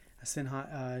Hati, Shin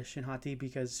Hati,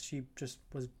 because she just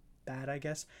was bad, I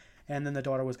guess. And then the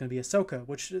daughter was going to be Ahsoka,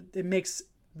 which it makes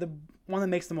the one that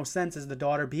makes the most sense is the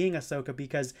daughter being Ahsoka,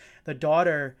 because the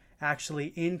daughter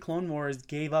actually in Clone Wars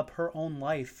gave up her own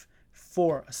life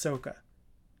for Ahsoka.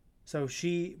 So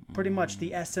she pretty much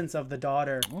the essence of the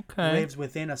daughter lives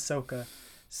within Ahsoka.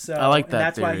 So I like that. And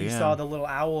that's theory, why you saw the little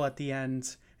owl at the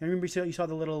end. And remember you saw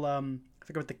the little I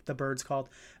forget what the bird's called,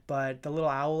 but the little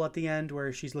owl at the end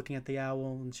where she's looking at the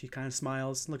owl and she kind of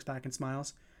smiles, looks back and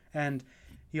smiles. And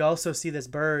you also see this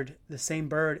bird, the same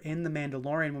bird in The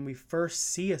Mandalorian when we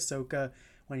first see Ahsoka,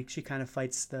 when she kind of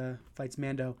fights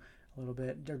Mando a little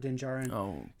bit, or Din Djarin.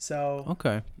 Oh. So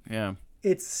okay. Yeah.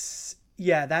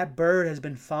 That bird has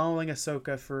been following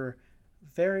Ahsoka for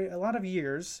a lot of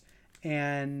years,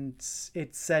 and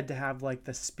it's said to have like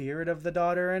the spirit of the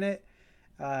daughter in it.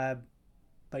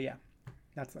 But yeah,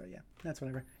 that's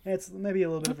whatever. It's maybe a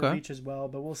little bit of a reach as well,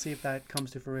 but we'll see if that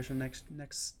comes to fruition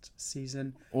next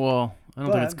season. Well, I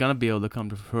don't think it's gonna be able to come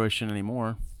to fruition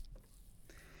anymore.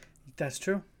 That's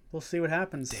true. We'll see what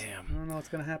happens. Damn. I don't know what's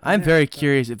gonna happen. I'm very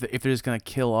curious if they're just gonna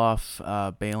kill off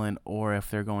Balin, or if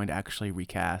they're going to actually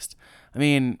recast. I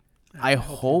mean, I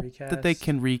hope that they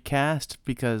can recast,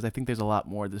 because I think there's a lot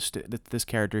more that this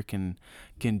character can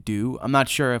do. I'm not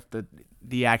sure if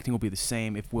the acting will be the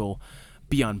same, if we'll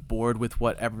be on board with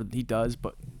whatever he does,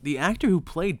 but the actor who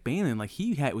played Balin, like,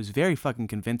 was very fucking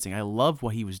convincing. I loved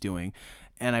what he was doing,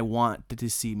 and I wanted to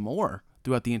see more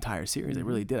throughout the entire series. I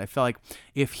really did. I felt like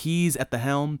if he's at the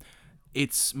helm,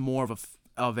 it's more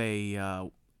of a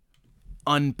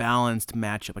unbalanced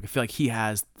matchup. Like, I feel like he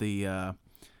has the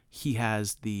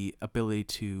ability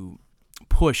to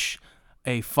push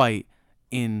a fight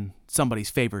in somebody's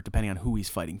favor depending on who he's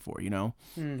fighting for, you know?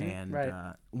 And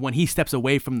when he steps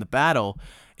away from the battle,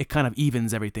 it kind of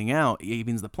evens everything out. It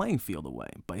evens the playing field away.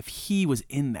 But if he was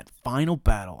in that final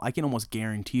battle, I can almost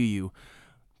guarantee you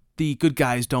the good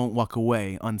guys don't walk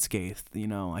away unscathed. You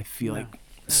know, I feel like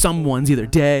someone's either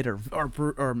dead or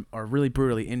really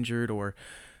brutally injured, or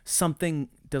something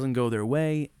doesn't go their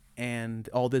way, and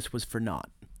all this was for naught,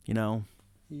 you know?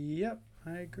 Yep,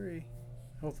 I agree.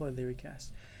 Hopefully they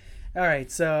recast. All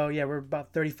right, so yeah, we're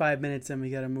about 35 minutes and we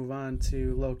got to move on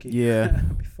to Loki. Yeah,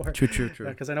 before, true.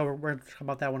 Because I know we're talking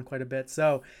about that one quite a bit.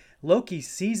 So Loki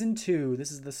Season 2,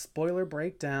 this is the spoiler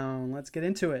breakdown. Let's get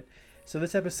into it. So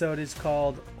this episode is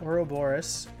called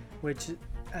Ouroboros, which,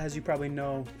 as you probably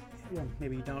know, well,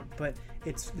 maybe you don't, but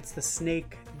it's the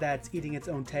snake that's eating its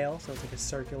own tail. So it's like the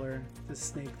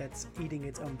snake that's eating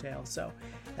its own tail. So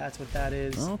that's what that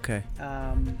is. Okay.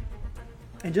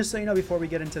 And just so you know, before we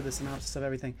get into the synopsis of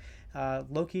everything,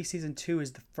 Loki Season 2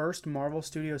 is the first Marvel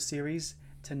Studios series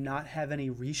to not have any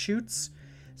reshoots.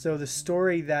 So the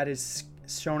story that is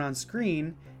shown on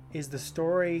screen is the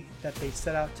story that they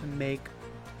set out to make.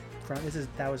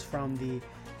 That was from the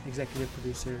executive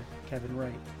producer Kevin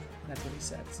Wright. That's what he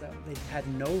said. So they had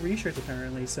no reshoots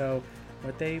apparently. So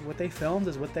what they filmed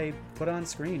is what they put on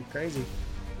screen. Crazy.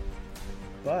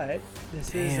 But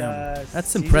this is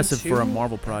that's impressive for a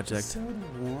Marvel project. Episode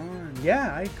 1.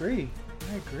 Yeah, I agree.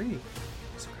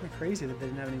 It's kind of crazy that they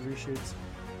didn't have any reshoots.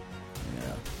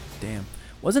 Yeah. Damn.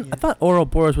 I thought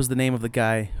Ouroboros was the name of the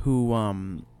guy who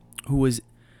was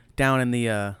down in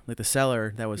the the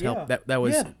cellar that was help that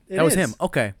was him.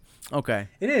 Okay.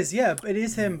 It is, yeah, it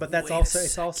is him, but that's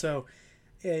also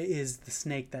is the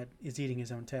snake that is eating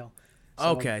his own tail. So,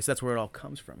 okay, so that's where it all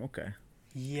comes from. Okay.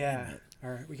 Yeah. All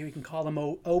right, we can call him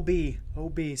OB.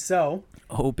 So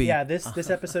OB. Yeah, this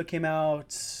episode came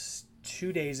out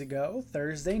 2 days ago,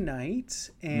 Thursday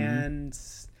night, and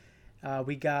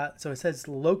it says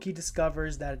Loki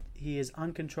discovers that he is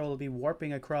uncontrollably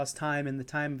warping across time in the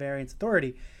Time Variance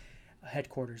Authority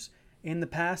headquarters. In the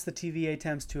past, the TVA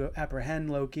attempts to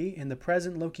apprehend Loki. In the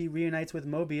present, Loki reunites with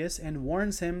Mobius and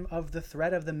warns him of the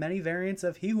threat of the many variants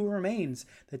of He Who Remains,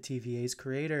 the TVA's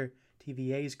creator.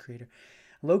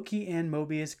 Loki and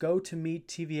Mobius go to meet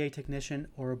TVA technician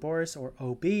Ouroboros, or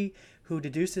OB, who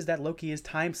deduces that Loki is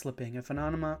time-slipping, a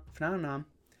phenomenon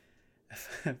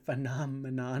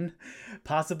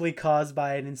possibly caused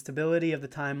by an instability of the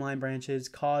timeline branches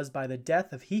caused by the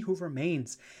death of He Who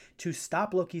Remains. To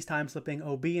stop Loki's time-slipping,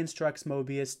 OB instructs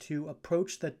Mobius to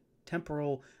approach the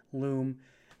temporal loom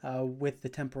with the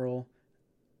temporal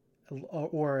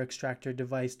or extractor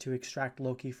device to extract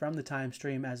Loki from the time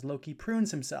stream as Loki prunes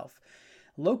himself.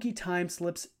 Loki time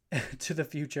slips to the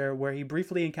future, where he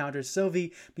briefly encounters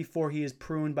Sylvie before he is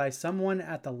pruned by someone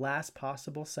at the last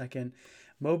possible second.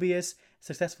 Mobius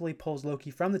successfully pulls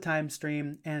Loki from the time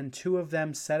stream, and two of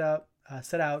them set out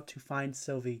to find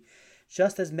Sylvie.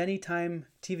 Just as many time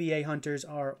TVA hunters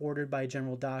are ordered by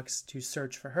General Dox to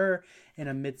search for her in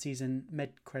a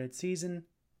mid-credit scene,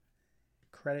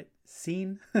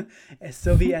 as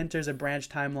Sylvie enters a branch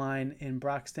timeline in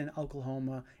Broxton,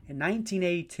 Oklahoma in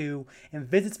 1982 and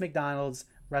visits McDonald's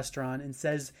restaurant and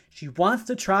says she wants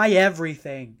to try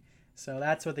everything. So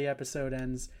that's what the episode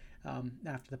ends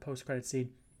after the post-credit scene.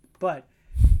 But,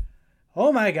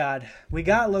 oh my god, we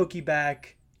got Loki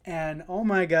back, and oh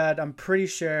my god, I'm pretty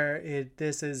sure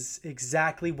this is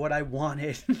exactly what I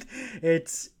wanted.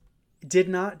 It did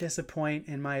not disappoint,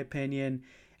 in my opinion.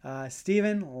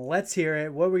 Steven, let's hear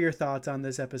it. What were your thoughts on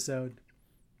this episode?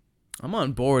 I'm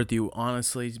on board with you,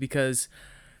 honestly, because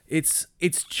it's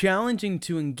challenging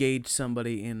to engage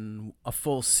somebody in a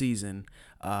full season.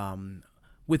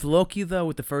 With Loki, though,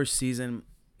 with the first season,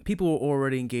 people were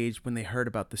already engaged when they heard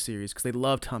about the series because they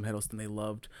loved Tom Hiddleston, they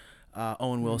loved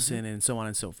Owen Wilson, and so on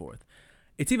and so forth.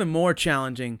 It's even more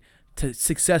challenging to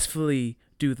successfully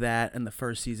do that in the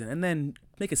first season and then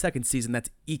make a second season that's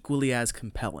equally as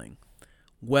compelling.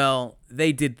 Well,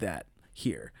 they did that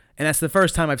here. And that's the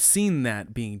first time I've seen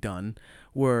that being done,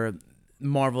 where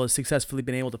Marvel has successfully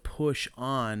been able to push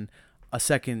on a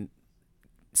second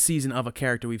season of a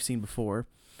character we've seen before,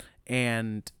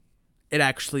 and it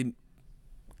actually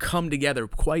come together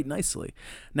quite nicely.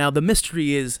 Now, the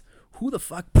mystery is, who the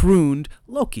fuck pruned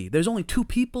Loki? There's only 2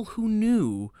 people who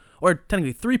knew, or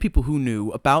technically 3 people who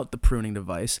knew about the pruning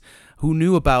device, who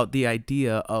knew about the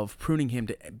idea of pruning him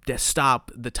to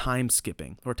stop the time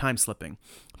skipping or time slipping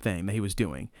thing that he was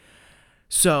doing.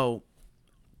 So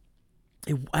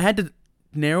I had to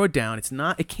narrow it down.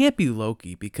 It can't be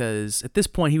Loki, because at this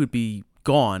point he would be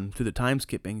gone through the time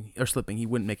skipping or slipping. He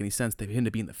wouldn't make any sense for him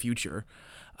to be in the future.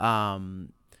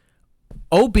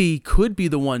 Obi could be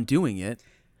the one doing it.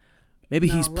 Maybe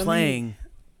he's playing.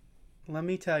 Let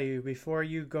me tell you before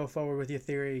you go forward with your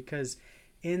theory, because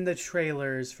in the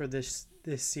trailers for this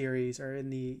series, or in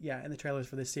the trailers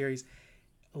for this series,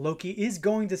 Loki is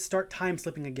going to start time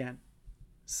slipping again.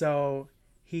 So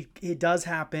it does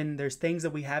happen. There's things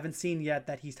that we haven't seen yet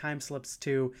that he time slips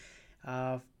to.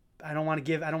 I don't want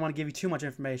to give you too much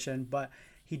information, but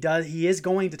he is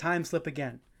going to time slip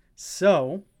again.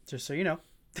 So just so you know.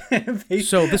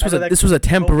 So this was a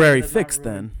temporary fix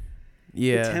then.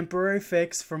 Yeah. A temporary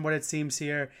fix from what it seems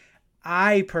here.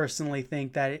 I personally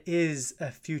think that it is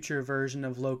a future version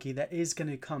of Loki that is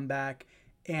going to come back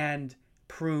and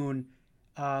prune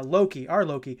our Loki.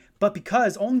 But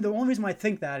the only reason why I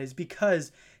think that is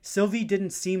because Sylvie didn't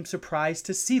seem surprised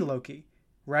to see Loki,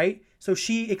 right? So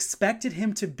she expected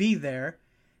him to be there,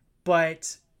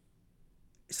 but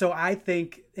so I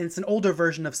think it's an older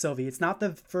version of Sylvie. It's not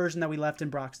the version that we left in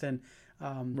Broxton,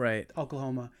 right,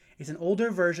 Oklahoma. It's an older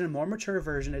version, a more mature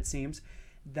version, it seems,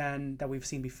 than that we've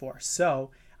seen before. So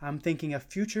I'm thinking a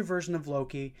future version of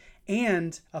Loki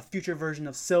and a future version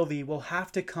of Sylvie will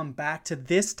have to come back to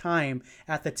this time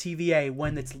at the TVA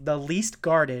when it's the least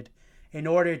guarded, in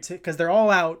order to, because they're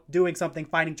all out doing something,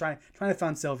 fighting, trying to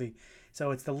find Sylvie. So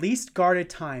it's the least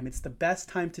guarded time. It's the best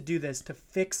time to do this, to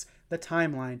fix the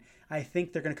timeline. I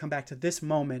think they're going to come back to this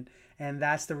moment, and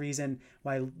that's the reason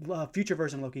why future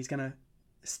version Loki is going to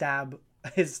stab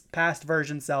his past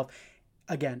version self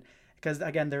again. Because,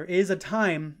 again, there is a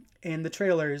time in the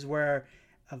trailers where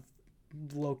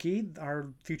Loki, our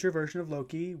future version of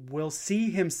Loki, will see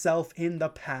himself in the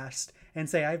past and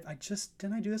say,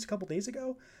 didn't I do this a couple days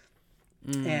ago?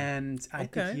 And I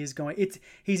think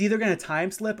he's either going to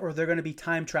time slip or they're going to be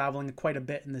time traveling quite a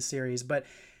bit in the series. But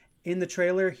in the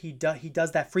trailer, he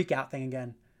does that freak out thing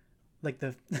again, like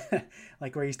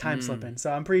like where he's time slipping.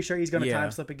 So I'm pretty sure he's going to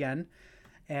time slip again.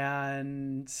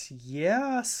 And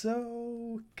yeah,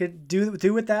 so could do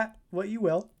with that what you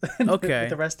will. Okay. With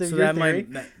the rest of your theory.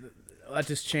 That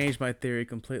just changed my theory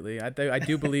completely. I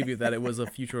do believe you that it was a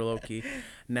future Loki.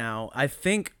 Now, I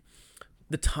think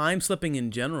the time slipping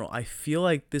in general, I feel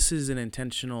like this is an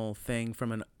intentional thing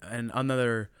from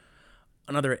another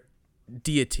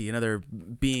deity, another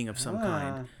being of some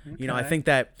kind. Okay. You know, I think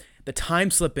that the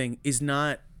time slipping is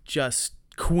not just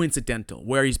coincidental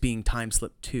where he's being time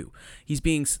slipped to. He's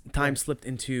being time slipped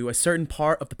into a certain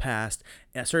part of the past,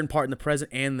 a certain part in the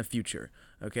present and the future.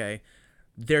 Okay,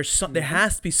 there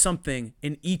has to be something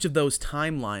in each of those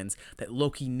timelines that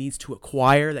Loki needs to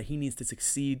acquire, that he needs to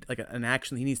succeed, like an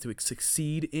action he needs to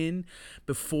succeed in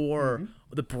before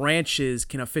the branches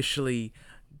can officially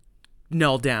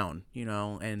null down, you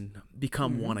know, and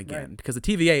become one again. Right. Because the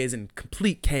TVA is in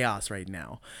complete chaos right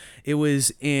now. It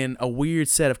was in a weird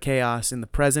set of chaos in the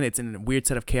present. It's in a weird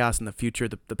set of chaos in the future.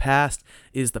 The past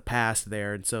is the past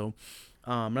there. And so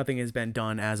nothing has been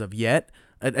done as of yet.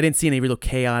 I didn't see any real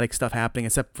chaotic stuff happening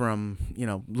except from, you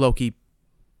know, Loki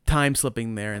time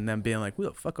slipping there and them being like, who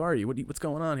the fuck are you? What's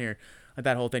going on here? Like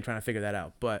that whole thing, trying to figure that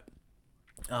out. But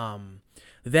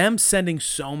them sending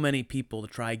so many people to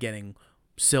try getting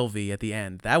Sylvie at the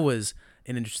end, that was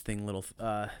an interesting little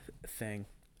thing.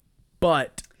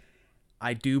 But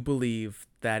I do believe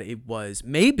that it was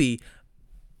maybe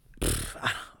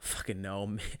I don't fucking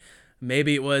know,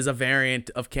 maybe it was a variant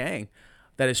of Kang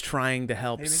that is trying to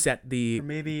help set the, or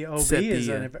maybe OB is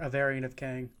a variant of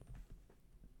Kang.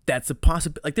 That's a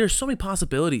possibility. Like, there's so many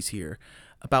possibilities here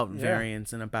about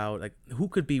variants and about like who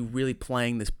could be really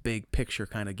playing this big picture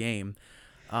kind of game.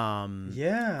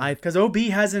 Because OB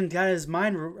hasn't got his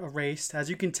mind erased, as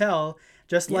you can tell.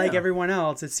 Just like everyone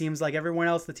else, it seems like everyone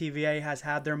else, the TVA has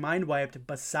had their mind wiped.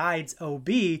 Besides OB,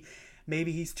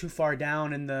 maybe he's too far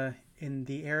down in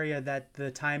the area that the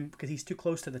time, because he's too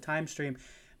close to the time stream.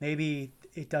 Maybe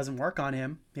it doesn't work on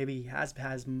him. Maybe he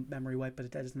has memory wipe, but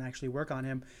it doesn't actually work on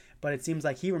him. But it seems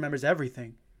like he remembers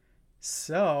everything.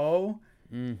 So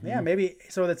maybe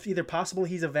so that's either possible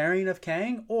he's a variant of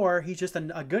Kang, or he's just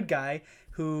a good guy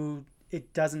who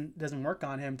it doesn't work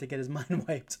on him to get his mind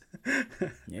wiped.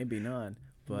 Maybe not,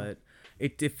 but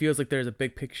it feels like there's a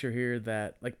big picture here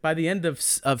that, like, by the end of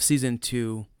season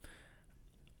 2,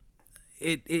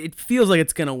 it feels like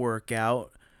it's gonna work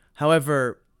out.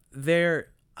 However,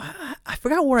 I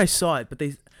forgot where I saw it, but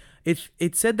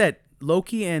it said that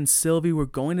Loki and Sylvie were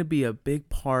going to be a big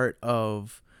part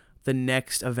of the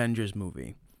next Avengers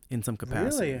movie in some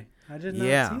capacity. Really? I did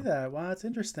not see that. Wow, that's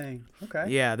interesting. Okay.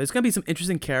 Yeah, there's going to be some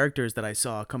interesting characters that I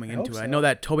saw coming into it. so. I know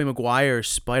that Tobey Maguire's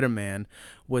Spider-Man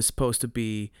was supposed to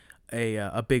be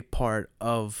a big part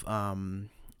of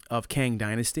Kang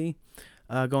Dynasty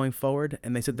going forward,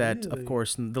 and they said that, of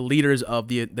course, the leaders of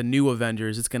the new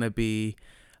Avengers, it's going to be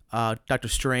Doctor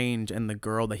Strange and the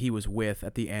girl that he was with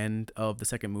at the end of the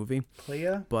second movie.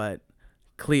 Clea?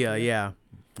 Yeah.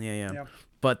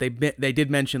 But they did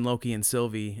mention Loki and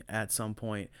Sylvie at some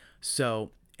point. So,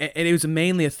 and it was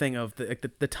mainly a thing of the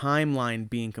timeline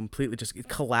being completely just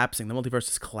collapsing. The multiverse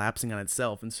is collapsing on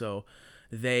itself, and so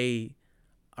they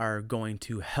are going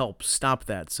to help stop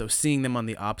that. So seeing them on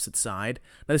the opposite side.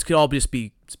 Now this could all just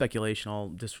be speculation, all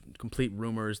just complete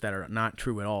rumors that are not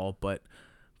true at all. But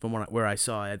from where I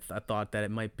saw it, I thought that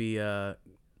it might be a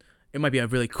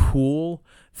really cool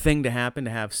thing to happen,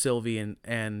 to have Sylvie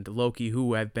and Loki,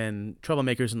 who have been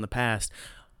troublemakers in the past,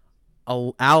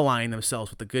 allying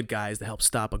themselves with the good guys to help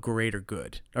stop a greater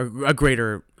good or a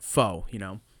greater foe.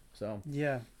 So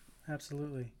yeah,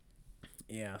 absolutely.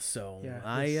 Yeah, so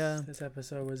this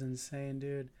episode was insane,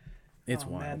 dude. It's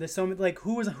wild. Man, there's so many,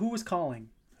 who was calling?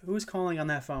 Who was calling on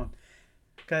that phone?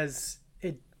 Because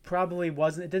it probably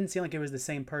wasn't. It didn't seem like it was the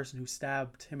same person who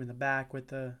stabbed him in the back with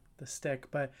the stick,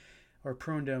 or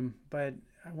pruned him. But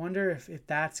I wonder if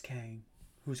that's Kang,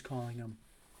 who's calling him.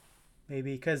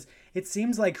 Maybe because it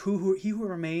seems like He Who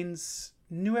Remains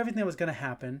knew everything that was gonna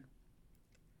happen.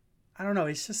 I don't know.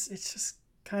 It's just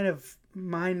kind of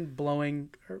mind blowing.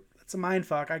 It's a mind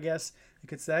fuck, I guess you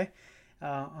could say,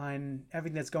 on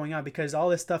everything that's going on, because all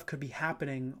this stuff could be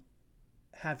happening,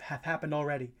 have happened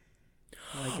already.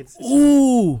 Like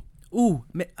ooh,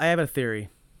 I have a theory.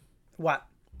 What?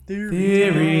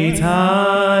 Theory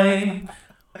time.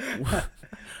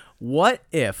 What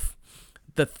if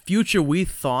the future we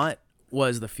thought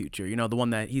was the future, the one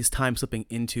that he's time slipping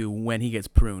into when he gets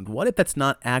pruned, what if that's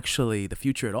not actually the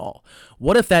future at all?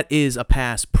 What if that is a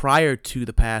past prior to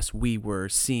the past we were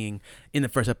seeing in the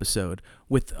first episode,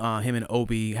 with him and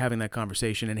Obi having that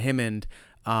conversation, and him and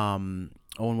Owen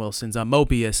Wilson's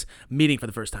Mobius meeting for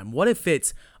the first time? What if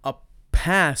it's a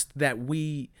past that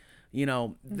we,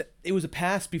 it was a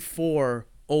past before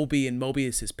Obi and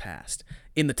Mobius's past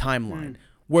in the timeline,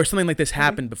 where something like this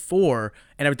happened before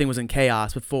and everything was in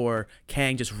chaos before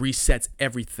Kang just resets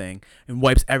everything and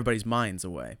wipes everybody's minds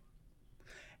away?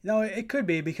 No, it could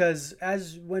be, because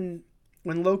when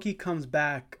Loki comes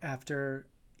back after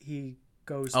he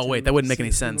goes that wouldn't make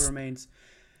any sense. Who Remains.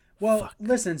 Well,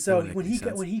 listen, so when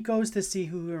he goes to see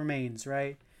Who Remains,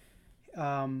 right?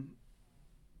 When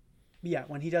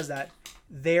he does that,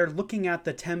 they're looking at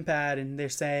the tempad and they're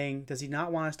saying, does he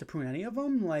not want us to prune any of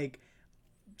them?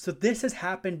 So this has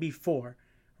happened before,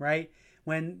 right?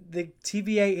 When the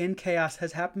TVA in chaos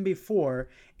has happened before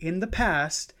in the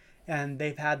past, and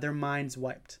they've had their minds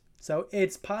wiped. So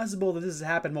it's possible that this has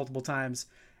happened multiple times,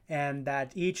 and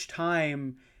that each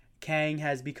time Kang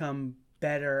has become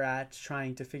better at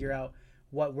trying to figure out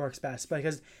what works best.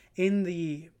 Because in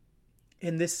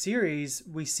this series,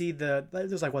 we see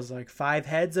there's like 5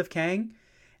 heads of Kang.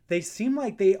 They seem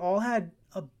like they all had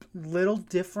a little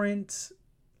different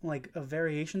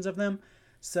variations of them.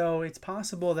 So it's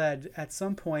possible that at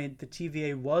some point the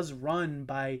TVA was run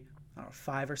by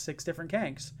 5 or 6 different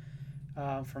Kangs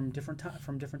from different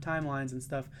timelines and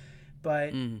stuff.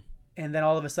 But and then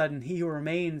all of a sudden, He Who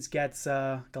Remains gets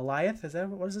Goliath.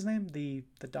 What is his name? The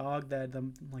dog,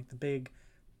 the big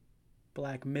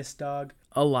black mist dog.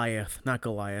 Goliath, not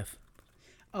Goliath.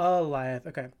 Goliath.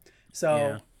 Okay.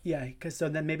 So because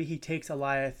then maybe he takes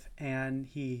Goliath and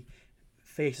he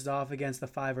faces off against the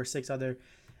 5 or 6 other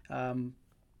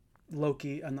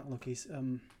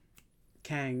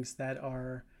Kangs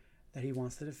that he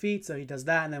wants to defeat. So he does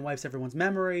that and then wipes everyone's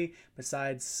memory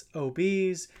besides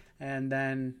OB's. And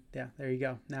then, there you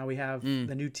go. Now we have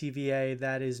the new TVA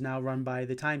that is now run by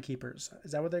the Timekeepers.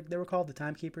 Is that what they were called? The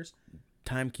Timekeepers?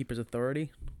 Timekeepers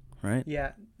Authority, right?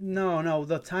 Yeah. No.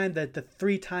 The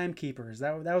 3 Timekeepers.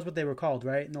 That was what they were called,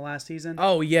 right? In the last season?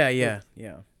 Oh, yeah.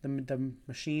 The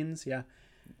machines, yeah.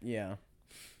 Yeah.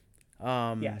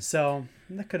 So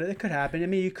it could happen. I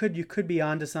mean, you could be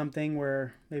onto something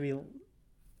where maybe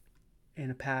in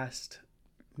the past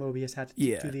Mobius had to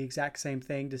do the exact same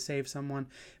thing to save someone,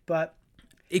 but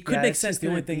it could make sense. The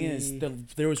only thing is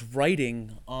there was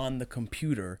writing on the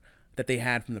computer that they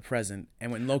had from the present,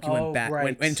 and when Loki went back,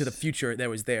 went into the future, that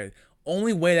was there.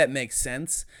 Only way that makes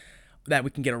sense that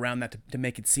we can get around that to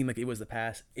make it seem like it was the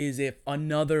past is if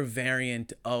another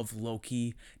variant of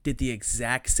Loki did the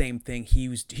exact same thing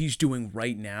he's doing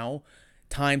right now,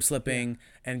 time slipping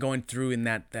and going through in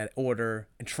that order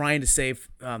and trying to save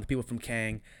the people from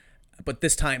Kang, but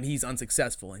this time he's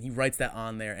unsuccessful, and he writes that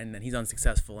on there, and then he's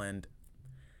unsuccessful, and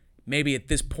maybe at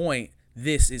this point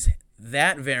this is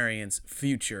that variant's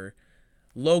future.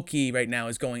 Loki right now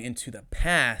is going into the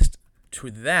past to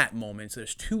that moment. So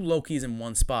there's two Lokis in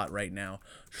one spot right now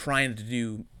trying to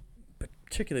do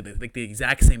particularly like the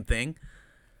exact same thing.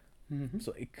 Mm-hmm.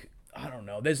 So I don't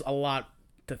know. There's a lot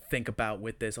to think about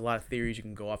with this. A lot of theories you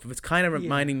can go off of. It's kind of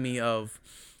reminding me of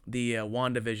the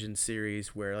WandaVision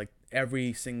series where like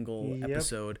every single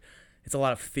episode, it's a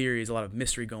lot of theories, a lot of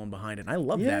mystery going behind it. And I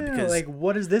love that because like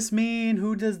what does this mean?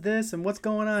 Who does this? And what's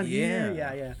going on here?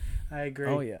 Yeah. I agree.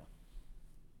 Oh yeah.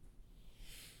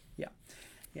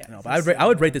 Yeah, no, but I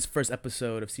would rate this first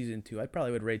episode of season 2. I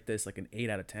probably would rate this like an 8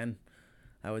 out of 10.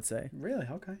 I would say. Really?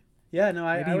 Okay. Yeah. No,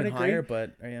 I would agree. Higher,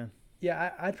 but yeah.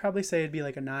 Yeah, I'd probably say it'd be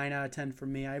like a 9 out of 10 for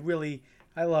me. I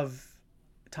love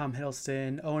Tom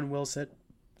Hiddleston, Owen Wilson.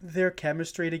 Their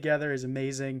chemistry together is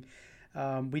amazing.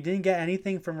 We didn't get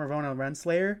anything from Ravonna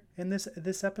Renslayer in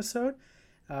this episode.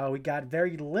 We got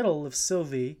very little of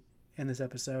Sylvie in this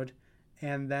episode,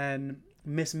 and then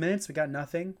Miss Minutes, we got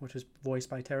nothing, which was voiced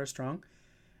by Tara Strong.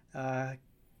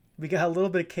 We got a little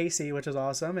bit of Casey, which was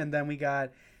awesome, and then we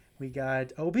got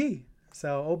OB.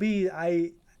 So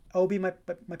OB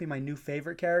might be my new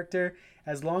favorite character,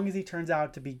 as long as he turns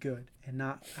out to be good and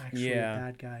not actually a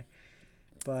bad guy.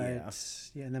 But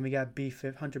and then we got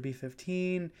Hunter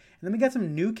B-15, and then we got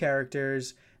some new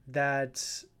characters that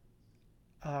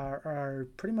are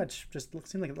pretty much just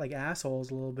seem like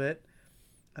assholes a little bit.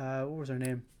 What was her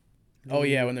name?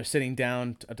 When they're sitting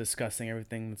down discussing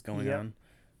everything that's going on.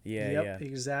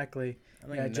 Exactly.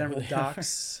 General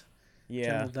Docs.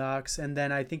 General Docs. And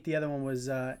then I think the other one was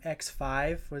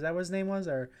X5. Was that what his name was?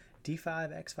 Or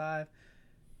D5, X5?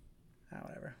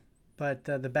 Whatever. But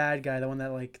the bad guy, the one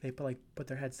that they put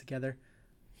their heads together.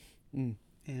 And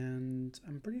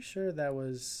I'm pretty sure that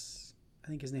was, I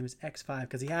think his name is X5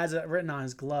 because he has it written on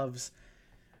his gloves.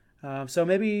 So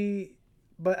maybe,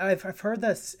 but I've heard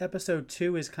that episode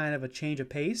 2 is kind of a change of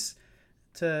pace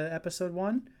to episode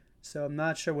 1. So I'm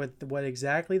not sure what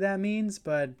exactly that means,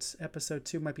 but episode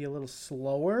 2 might be a little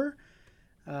slower,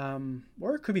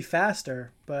 or it could be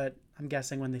faster. But I'm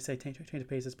guessing when they say change of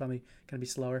pace, it's probably going to be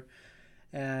slower,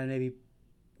 and maybe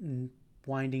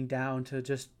winding down to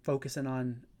just focusing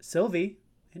on Sylvie.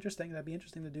 Interesting. That'd be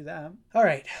interesting to do that. All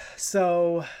right.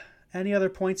 So, any other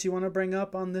points you want to bring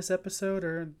up on this episode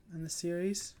or in the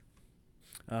series?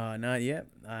 Not yet.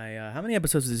 How many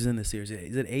episodes is in this series?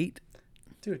 Is it 8?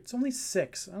 Dude, it's only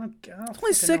 6. I don't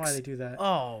only 6? know why they do that.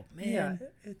 Oh man,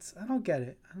 yeah, I don't get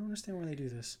it. I don't understand why they do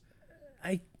this.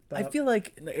 I feel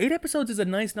like 8 episodes is a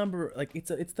nice number. Like it's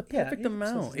the perfect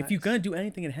amount. If you're gonna do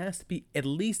anything, it has to be at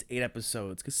least 8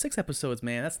 episodes. Because 6 episodes,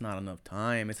 man, that's not enough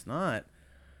time. It's not.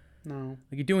 No.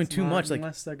 Like you're doing too much.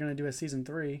 Unless they're gonna do a season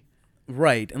 3.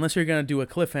 Right. Unless you're gonna do a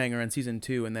cliffhanger on season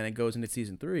 2 and then it goes into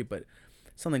season 3. But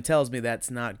something tells me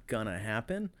that's not gonna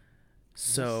happen.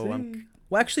 So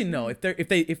well, actually, no. If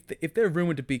they're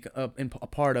rumored to be a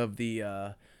part of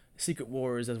the Secret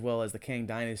Wars as well as the Kang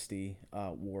Dynasty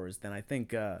wars, then I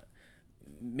think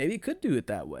maybe it could do it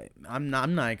that way. I'm not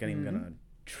even gonna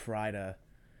try to.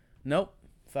 Nope.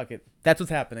 Fuck it. That's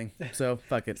what's happening. So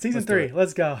fuck it. Season 3.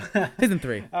 Let's go. Season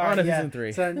 3. On to season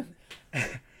 3.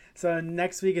 So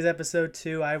next week is episode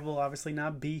 2. I will obviously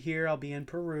not be here. I'll be in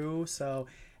Peru. So.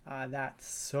 That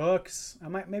sucks.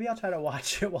 Maybe I'll try to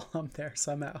watch it while I'm there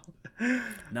somehow.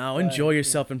 No, enjoy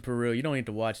yourself in Peru. You don't need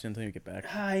to watch it until you get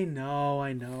back. I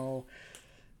know.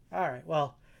 All right,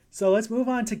 well, so let's move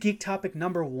on to geek topic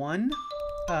number 1,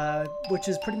 which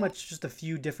is pretty much just a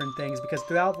few different things because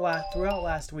throughout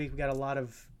last week we got a lot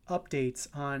of updates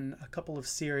on a couple of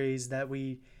series that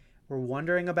we were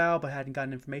wondering about but hadn't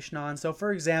gotten information on. So,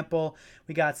 for example,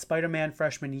 we got Spider-Man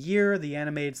Freshman Year, the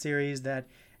animated series that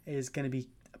is going to be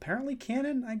apparently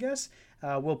canon, I guess,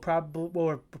 will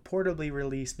reportedly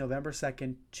release November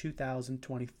 2nd,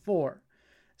 2024.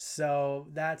 So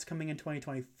that's coming in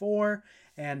 2024,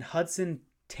 and Hudson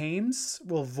Thames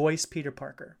will voice Peter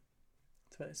Parker.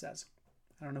 That's what it says.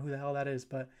 I don't know who the hell that is,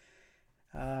 but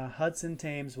Hudson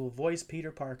Thames will voice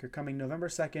Peter Parker coming November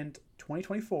 2nd,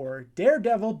 2024.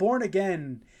 Daredevil Born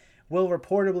Again will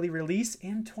reportedly release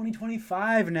in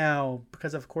 2025 now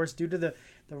because, of course, due to the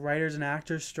writers and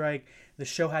actors strike, the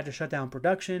show had to shut down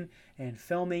production and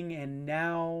filming, and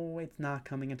now it's not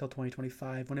coming until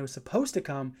 2025 when it was supposed to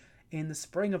come in the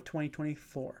spring of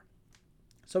 2024.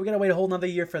 So we got to wait a whole nother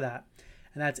year for that.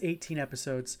 and that's 18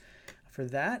 episodes for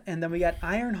that. And then we got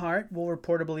Ironheart will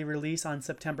reportedly release on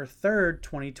September 3rd,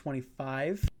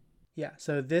 2025. Yeah,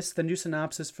 so the new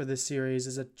synopsis for this series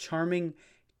is a charming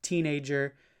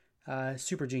teenager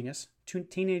super genius,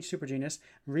 teenage super genius,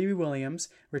 Riri Williams,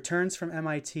 returns from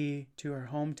MIT to her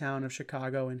hometown of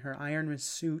Chicago in her Iron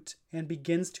suit and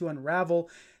begins to unravel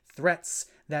threats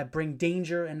that bring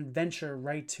danger and adventure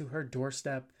right to her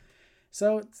doorstep.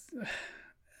 So,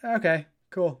 okay,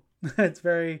 cool. It's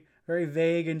very, very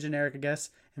vague and generic, I guess,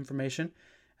 information.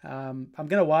 I'm going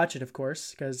to watch it, of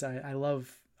course, because I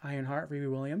love Ironheart,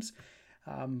 Riri Williams.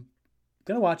 Going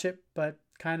to watch it, but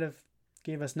kind of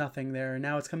gave us nothing there.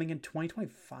 Now it's coming in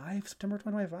 2025, September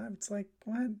 2025. It's like,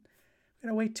 what? We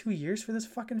gotta wait 2 years for this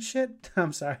fucking shit?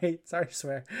 I'm sorry to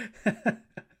swear.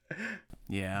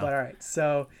 Yeah. But all right,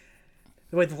 so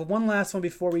wait, one last one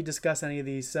before we discuss any of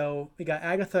these. So we got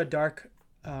Agatha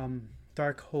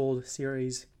Darkhold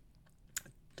series,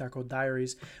 Darkhold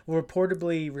Diaries, will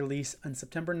reportedly release on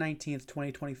September 19th,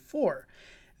 2024.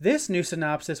 This new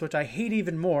synopsis, which I hate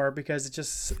even more because it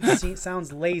just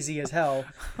sounds lazy as hell,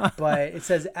 but it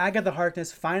says Agatha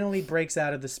Harkness finally breaks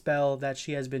out of the spell that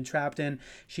she has been trapped in.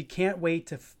 She can't wait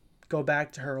to go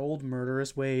back to her old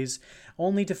murderous ways,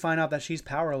 only to find out that she's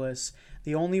powerless.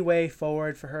 The only way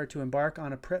forward for her to embark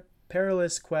on a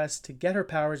perilous quest to get her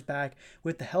powers back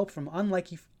with the help from an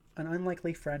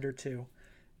unlikely friend or two.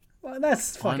 Well,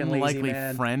 that's fucking lazy, man.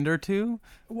 Unlikely friend or two?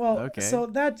 Well, okay. So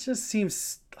that just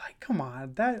seems like, come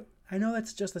on. That I know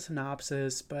that's just a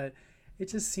synopsis, but it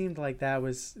just seemed like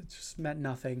it just meant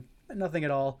nothing. Nothing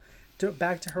at all.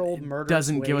 Back to her old murderous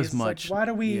doesn't ways. give us much. Like, why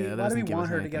do we want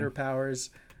her to get her powers?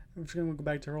 I'm just gonna go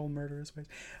back to her old murderous ways.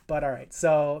 But all right,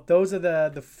 so those are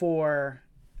the four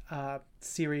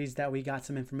series that we got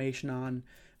some information on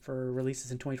for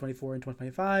releases in 2024 and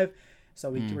 2025. So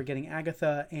we're getting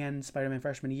Agatha and Spider-Man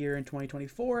Freshman Year in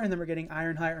 2024, and then we're getting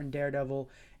Ironheart and Daredevil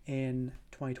in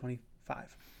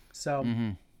 2025. So,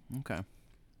 okay.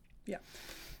 Yeah.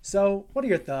 So what are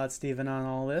your thoughts, Steven, on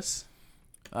all this?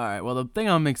 All right. Well, the thing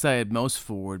I'm excited most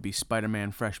for would be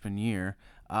Spider-Man Freshman Year.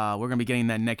 We're going to be getting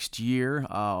that next year,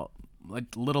 like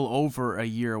a little over a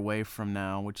year away from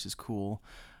now, which is cool.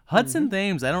 Hudson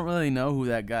Thames, I don't really know who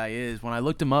that guy is. When I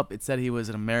looked him up, it said he was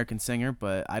an American singer,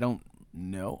 but I don't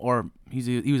know. Or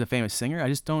he was a famous singer. I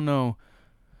just don't know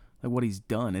like what he's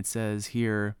done. It says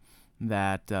here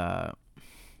that let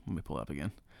me pull it up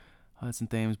again. Hudson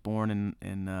Thames, born in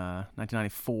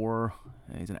 1994.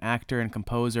 He's an actor and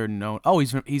composer.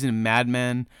 He's in Mad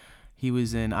Men. He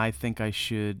was in I Think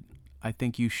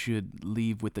You Should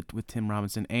Leave with Tim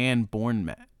Robinson and Born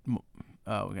Mad.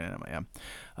 Okay,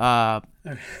 yeah.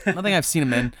 Nothing I've seen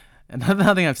him in, and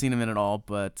nothing I've seen him in at all.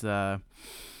 But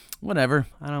whatever.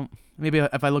 I don't. Maybe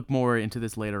if I look more into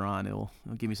this later on, it'll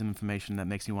give me some information that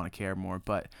makes me want to care more.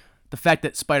 But the fact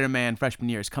that Spider-Man Freshman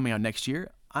Year is coming out next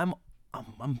year, I'm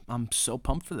so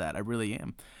pumped for that. I really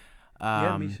am.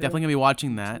 Me too. Definitely gonna be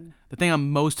watching that. The thing I'm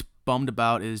most bummed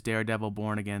about is Daredevil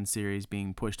Born Again series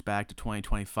being pushed back to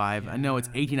 2025. I know it's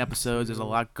 18 episodes. There's a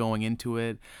lot going into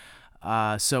it.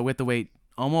 So we have to wait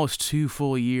almost 2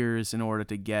 full years in order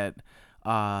to get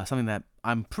something that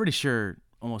I'm pretty sure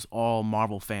almost all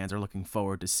Marvel fans are looking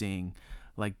forward to seeing.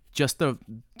 Like just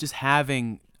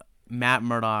having Matt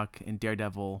Murdock and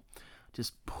Daredevil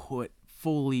just put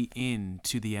fully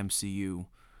into the MCU,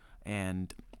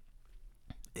 and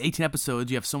 18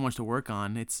 episodes, you have so much to work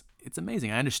on. It's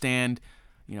amazing. I understand,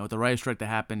 with the writer's strike that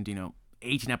happened,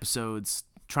 18 episodes,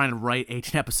 trying to write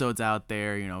 18 episodes out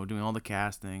there, doing all the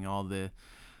casting, all the,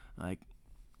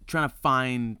 trying to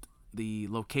find the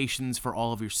locations for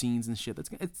all of your scenes and shit. It's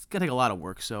gonna take a lot of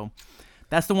work. So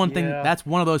that's the one thing. That's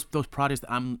one of those projects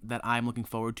that I'm looking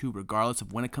forward to, regardless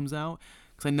of when it comes out,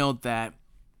 because I know that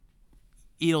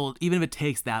even if it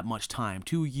takes that much time,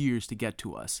 2 years to get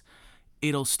to us,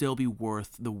 it'll still be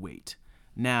worth the wait.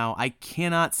 Now, I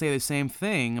cannot say the same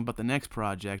thing about the next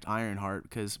project, Ironheart,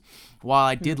 because while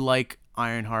I did like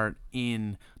Ironheart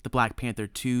in the Black Panther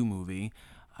 2 movie,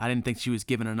 I didn't think she was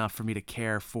given enough for me to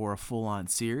care for a full-on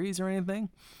series or anything.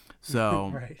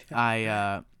 So Right.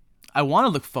 I want to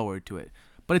look forward to it,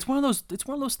 but it's one of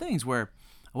those things where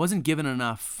I wasn't given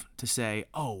enough to say,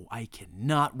 oh, I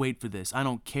cannot wait for this. I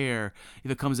don't care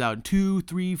if it comes out in 2,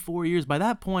 3, 4 years. By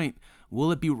that point,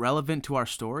 will it be relevant to our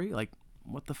story? Like,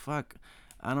 what the fuck?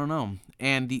 I don't know.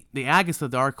 And the Agatha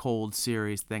Darkhold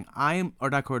series thing, or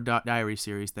Darkhold Diary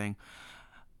series thing,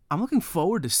 I'm looking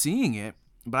forward to seeing it.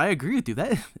 But I agree with you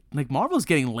that Marvel's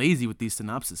getting lazy with these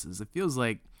synopsises. It feels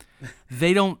like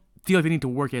they don't feel like they need to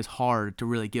work as hard to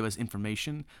really give us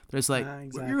information. There's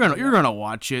exactly. You're gonna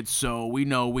watch it, so we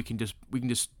know we can just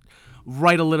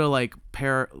write a little like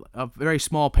a very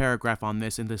small paragraph on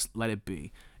this and just let it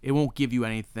be. It won't give you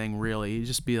anything really. You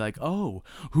just be like, oh,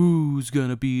 who's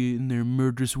gonna be in their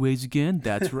murderous ways again?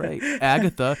 That's right,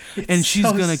 Agatha, and she's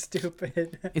so gonna.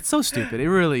 Stupid. It's so stupid. It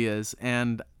really is,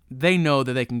 and they know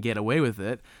that they can get away with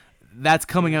it. That's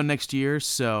coming out next year,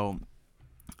 so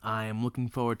I am looking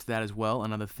forward to that as well.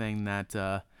 Another thing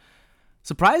that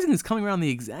surprising is coming around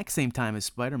the exact same time as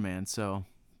Spider-Man. So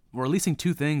we're releasing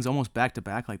two things almost back to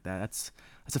back like that. That's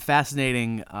a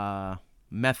fascinating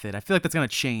method. I feel like that's gonna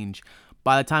change.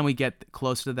 By the time we get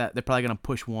closer to that, they're probably gonna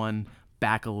push one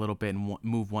back a little bit and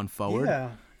move one forward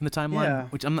in the timeline.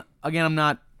 Which I'm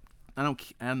not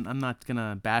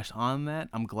gonna bash on that.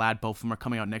 I'm glad both of them are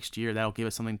coming out next year. That'll give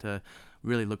us something to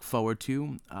really look forward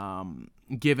to.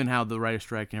 Given how the writer's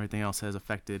strike and everything else has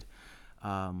affected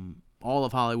all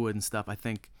of Hollywood and stuff, I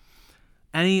think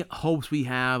any hopes we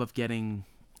have of getting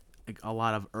like a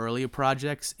lot of earlier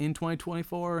projects in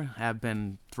 2024 have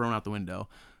been thrown out the window.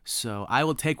 So I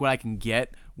will take what I can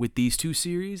get with these two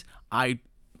series.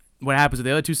 What happens with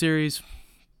the other two series,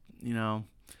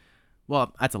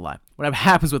 well, that's a lie. Whatever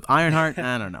happens with Ironheart,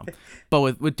 I don't know.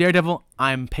 But with Daredevil,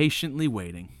 I'm patiently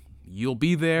waiting. You'll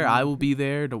be there. I will be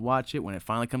there to watch it when it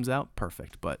finally comes out.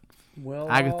 Perfect. But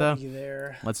Agatha, I'll be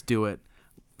there. Let's do it.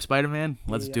 Spider-Man,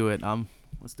 let's do it.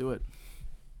 Let's do it.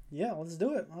 Yeah, let's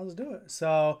do it.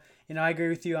 So, I agree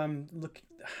with you.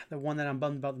 The one that I'm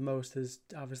bummed about the most is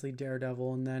obviously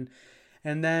Daredevil,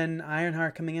 and then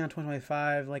Ironheart coming out in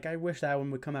 2025. Like, I wish that one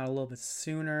would come out a little bit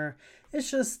sooner.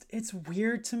 It's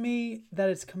weird to me that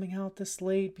it's coming out this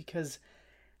late because,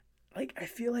 like, I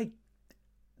feel like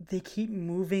they keep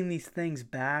moving these things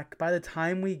back. By the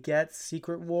time we get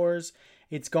Secret Wars,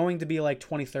 it's going to be like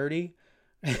 2030.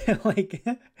 Like,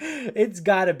 it's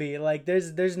gotta be like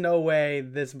there's no way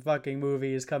this fucking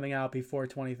movie is coming out before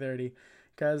 2030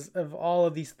 because of all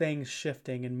of these things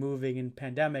shifting and moving and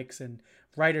pandemics and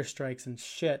writer strikes and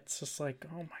shit. It's just like,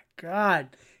 oh my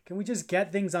god, can we just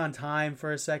get things on time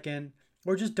for a second,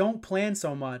 or just don't plan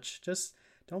so much, just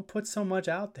don't put so much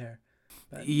out there.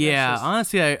 But yeah,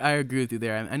 honestly, I agree with you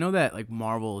there. I know that like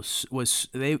Marvel was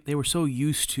they were so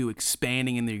used to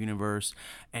expanding in their universe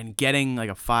and getting like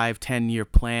a 5-10 year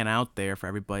plan out there for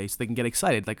everybody so they can get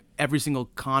excited. Like every single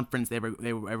conference they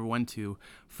ever went to,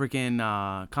 freaking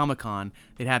Comic-Con,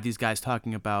 they'd have these guys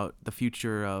talking about the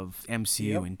future of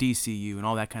MCU and DCU and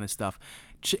all that kind of stuff.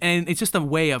 And it's just a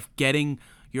way of getting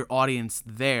your audience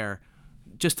there,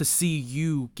 just to see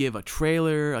you give a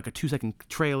trailer, like a 2-second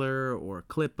trailer or a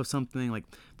clip of something. Like,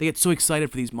 they get so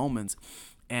excited for these moments,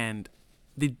 and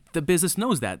the business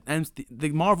knows that, and the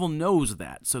Marvel knows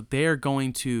that, so they're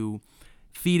going to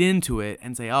feed into it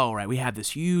and say, oh, right, we have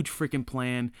this huge freaking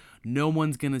plan, no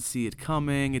one's gonna see it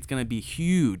coming, it's gonna be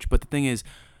huge. But the thing is,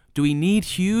 do we need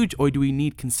huge or do we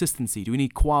need consistency? Do we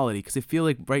need quality? Because I feel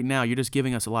like right now you're just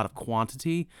giving us a lot of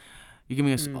quantity. You're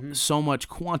giving us so much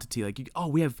quantity. Like,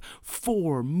 we have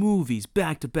 4 movies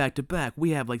back to back to back. We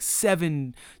have like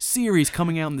 7 series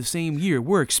coming out in the same year.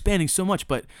 We're expanding so much,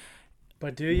 but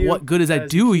do you? What good does that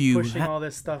do you? Pushing all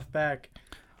this stuff back,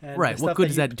 and right? What good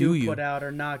does that do you? Put out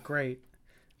are not great.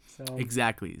 So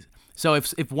exactly. So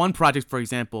if one project, for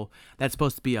example, that's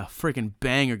supposed to be a freaking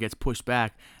banger gets pushed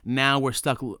back, now we're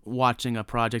stuck watching a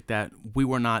project that we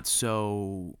were not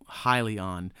so highly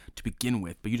on to begin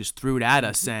with, but you just threw it at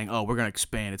us saying, oh, we're going to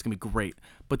expand, it's going to be great.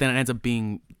 But then it ends up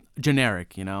being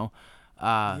generic,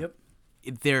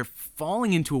 They're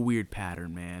falling into a weird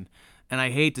pattern, man. And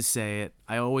I hate to say it,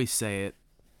 I always say it,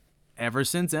 ever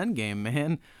since Endgame,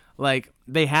 man. Like,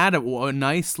 they had a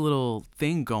nice little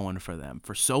thing going for them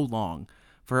for so long.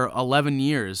 For 11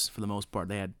 years, for the most part,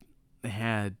 they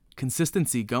had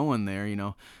consistency going there.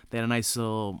 They had a nice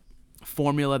little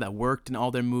formula that worked in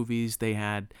all their movies. They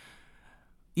had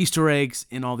Easter eggs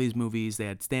in all these movies. They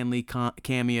had Stan Lee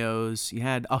cameos. You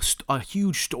had a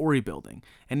huge story building,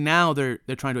 and now they're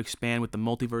trying to expand with the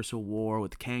multiversal war,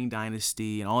 with the Kang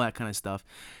Dynasty, and all that kind of stuff.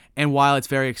 And while it's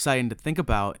very exciting to think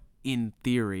about in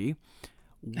theory,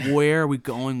 where are we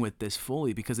going with this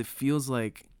fully? Because it feels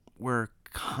like we're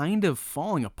kind of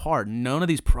falling apart. None of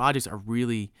these projects are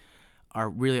really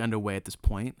underway at this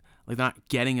point. Like, they're not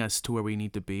getting us to where we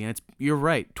need to be. And you're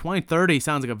right. 2030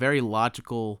 sounds like a very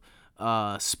logical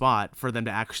spot for them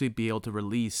to actually be able to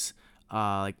release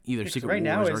like either Secret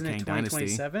Wars or Kang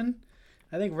Dynasty.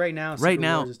 I think right now Secret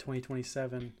Wars is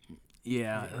 2027.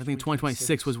 Yeah, I think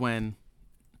 2026 was when.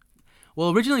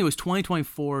 Well, originally it was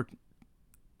 2024.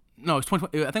 No, it was 20.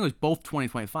 I think it was both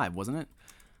 2025, wasn't it?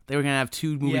 They were going to have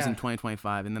 2 movies in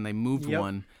 2025, and then they moved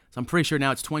one. So I'm pretty sure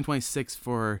now it's 2026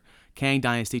 for Kang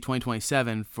Dynasty,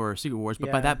 2027 for Secret Wars.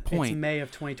 But by that point... It's May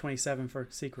of 2027 for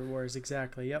Secret Wars,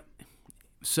 exactly, yep.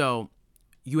 So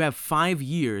you have 5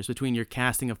 years between your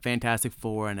casting of Fantastic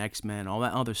Four and X-Men, all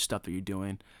that other stuff that you're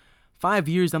doing. 5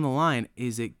 years down the line,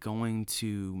 is it going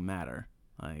to matter?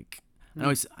 Like,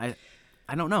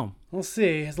 I don't know. We'll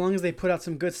see. As long as they put out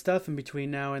some good stuff in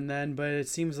between now and then, but it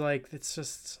seems like it's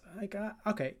just like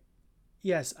okay,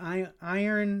 yes,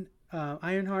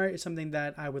 Ironheart is something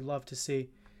that I would love to see.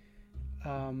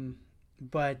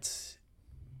 But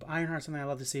Ironheart's something I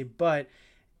love to see, but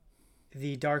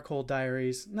the Darkhold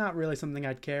Diaries, not really something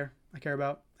I care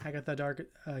about. Agatha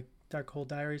Darkhold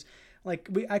Diaries, like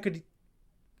I could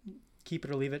keep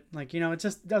it or leave it. Like, it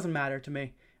just doesn't matter to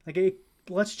me. Like,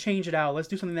 let's change it out. Let's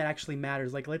do something that actually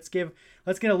matters. Like, let's get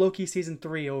a Loki season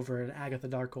 3 over at Agatha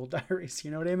Darkhold Diaries. You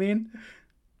know what I mean?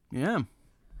 Yeah.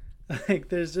 Like,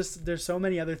 there's so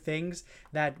many other things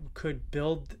that could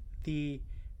build the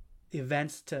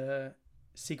events to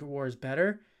Secret Wars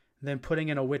better than putting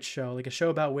in a witch show, like a show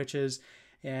about witches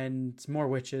and more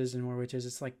witches and more witches.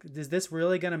 It's like, is this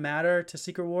really going to matter to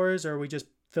Secret Wars, or are we just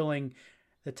filling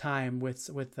the time with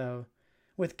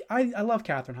I love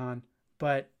Catherine Hahn,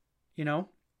 but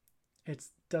it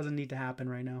doesn't need to happen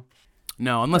right now.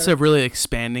 No, unless they're really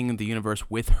expanding the universe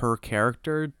with her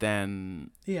character, then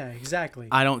yeah, exactly.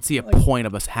 I don't see a point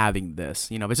of us having this.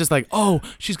 It's just like, oh,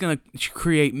 she's gonna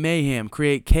create mayhem,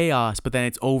 create chaos, but then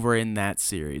it's over in that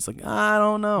series. Like, I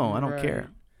don't know, I don't care.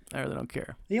 I really don't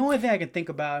care. The only thing I can think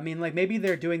about, I mean, like, maybe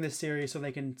they're doing this series so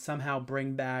they can somehow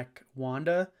bring back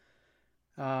Wanda.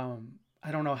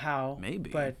 I don't know how,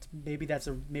 but maybe that's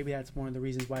one of the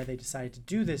reasons why they decided to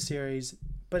do this series.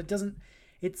 But it doesn't.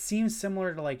 It seems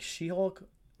similar to like She-Hulk,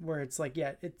 where it's like,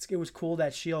 yeah, it was cool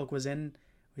that She-Hulk was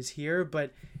here,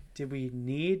 but did we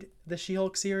need the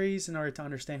She-Hulk series in order to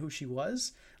understand who she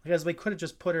was? Because we could have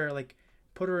just put her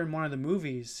in one of the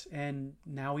movies, and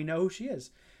now we know who she is.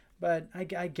 But I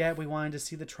get we wanted to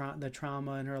see the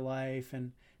trauma in her life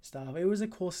and stuff. It was a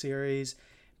cool series,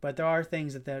 but there are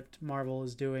things that Marvel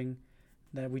is doing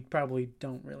that we probably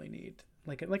don't really need.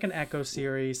 Like an Echo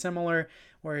series, similar,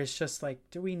 where it's just like,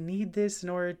 do we need this in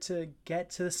order to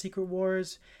get to the Secret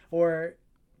Wars?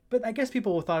 But I guess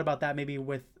people thought about that maybe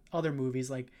with other movies,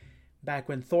 like back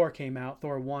when Thor came out,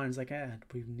 Thor 1, it's like,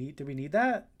 do we need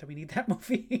that? Do we need that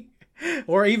movie?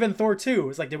 Or even Thor 2,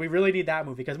 it's like, did we really need that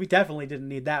movie? Because we definitely didn't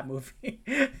need that movie.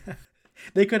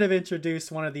 They could have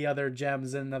introduced one of the other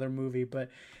gems in another movie, but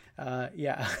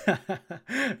yeah,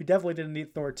 we definitely didn't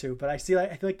need Thor 2. But I feel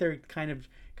like they're kind of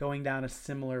going down a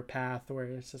similar path where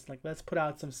it's just like, let's put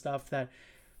out some stuff that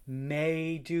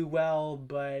may do well,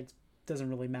 but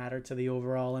doesn't really matter to the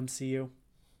overall MCU.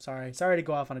 Sorry to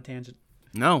go off on a tangent.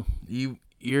 No,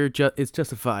 it's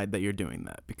justified that you're doing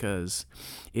that, because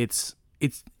it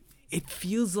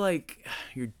feels like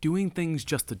you're doing things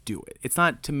just to do it. It's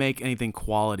not to make anything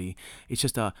quality. It's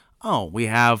just we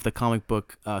have the comic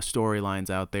book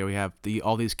storylines out there. We have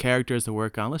all these characters to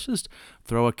work on. Let's just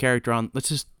throw a character on. Let's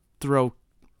just throw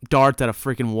darts at a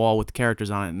freaking wall with characters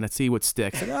on it, and let's see what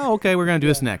sticks. Like, oh, okay, we're gonna do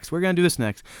this next. We're gonna do this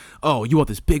next. Oh, you want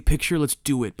this big picture? Let's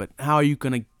do it. But how are you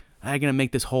gonna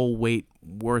make this whole wait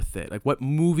worth it? Like, what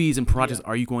movies and projects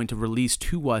are you going to release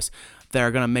to us that are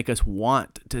gonna make us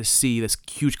want to see this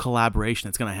huge collaboration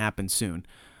that's gonna happen soon,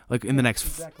 like in the next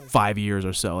 5 years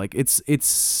or so? Like,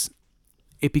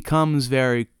 it becomes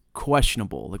very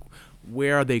questionable. Like,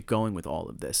 where are they going with all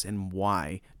of this, and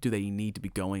why do they need to be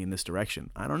going in this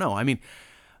direction? I don't know. I mean,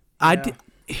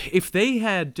 if they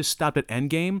had just stopped at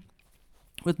Endgame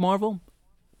with Marvel,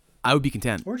 I would be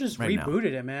content. Or just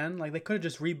rebooted it, man. Like, they could have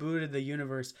just rebooted the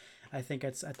universe. I think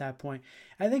it's at that point.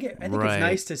 I think it's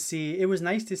nice to see. It was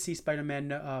nice to see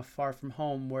Spider-Man Far From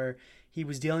Home, where he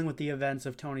was dealing with the events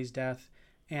of Tony's death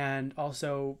and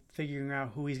also figuring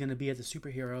out who he's going to be as a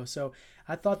superhero. So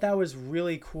I thought that was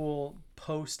really cool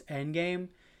post Endgame.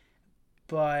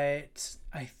 But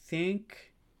I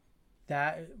think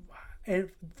that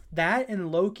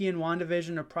Loki and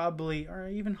WandaVision are probably, or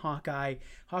even Hawkeye.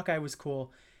 Hawkeye was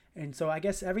cool. And so I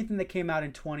guess everything that came out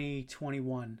in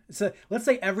 2021. So let's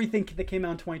say everything that came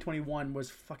out in 2021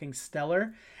 was fucking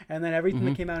stellar. And then everything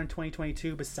that came out in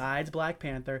 2022, besides Black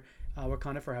Panther,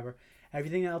 Wakanda Forever,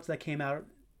 everything else that came out,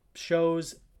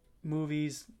 shows,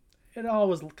 movies, it all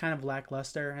was kind of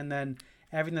lackluster. And then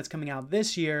everything that's coming out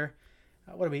this year,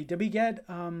 did we get?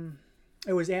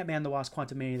 It was Ant-Man the Wasp: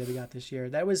 Quantumania that we got this year.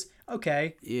 That was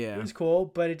okay. Yeah. It was cool,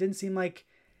 but it didn't seem like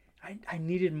I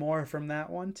needed more from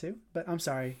that one too. But I'm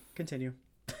sorry. Continue.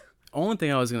 Only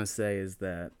thing I was gonna say is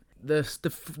that the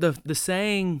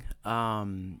saying,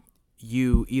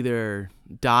 you either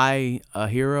die a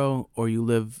hero or you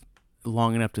live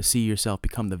long enough to see yourself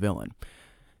become the villain.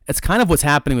 It's kind of what's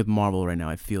happening with Marvel right now.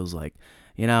 It feels like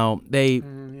You know, they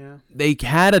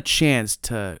had a chance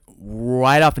to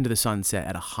ride off into the sunset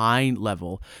at a high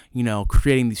level, you know,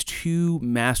 creating these two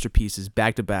masterpieces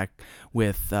back to back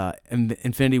with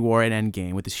Infinity War and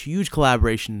Endgame, with this huge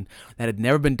collaboration that had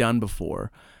never been done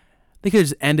before. They could have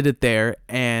just ended it there,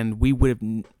 and we would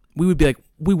be like,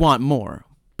 we want more.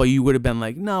 But you would have been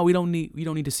like, no, we don't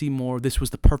need to see more. This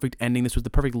was the perfect ending. This was the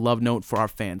perfect love note for our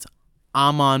fans.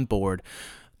 I'm on board.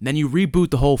 Then you reboot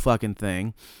the whole fucking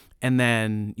thing, and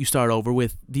then you start over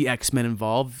with the X-Men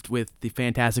involved, with the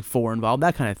Fantastic Four involved,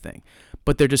 that kind of thing.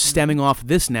 But they're just stemming off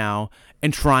this now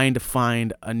and trying to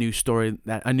find a new story,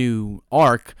 a new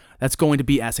arc that's going to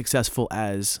be as successful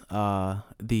as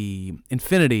the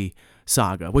Infinity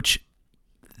Saga, which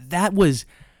that was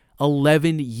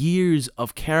 11 years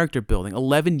of character building,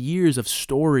 11 years of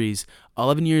stories,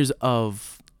 11 years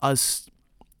of us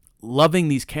loving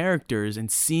these characters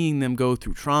and seeing them go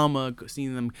through trauma,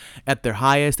 seeing them at their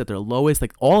highest, at their lowest,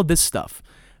 like all of this stuff.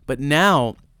 But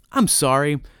now, I'm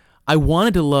sorry, I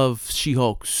wanted to love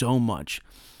She-Hulk so much,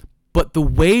 but the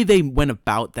way they went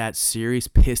about that series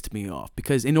pissed me off,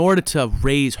 because in order to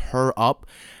raise her up,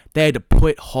 they had to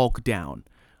put Hulk down.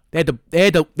 They had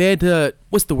to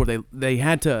what's the word? They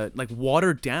had to like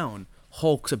water down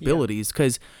Hulk's abilities,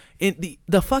 because in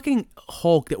the fucking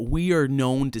Hulk that we are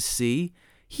known to see,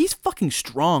 he's fucking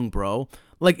strong, bro.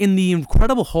 Like in the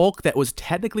Incredible Hulk that was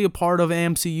technically a part of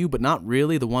MCU, but not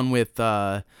really, the one with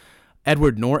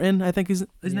Edward Norton, I think his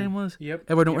name was. Yep.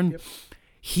 Edward Norton. Yep.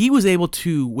 He was able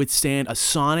to withstand a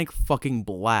sonic fucking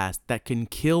blast that can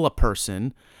kill a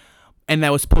person, and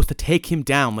that was supposed to take him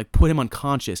down, like put him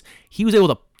unconscious. He was able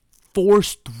to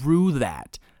force through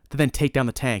that to then take down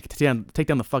the tank, to take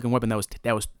down the fucking weapon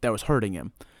that was hurting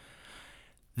him.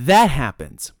 That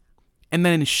happens, and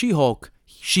then in She-Hulk,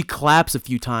 she claps a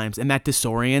few times, and that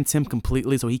disorients him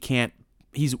completely, so he can't.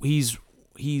 He's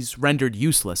rendered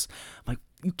useless. I'm like,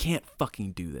 you can't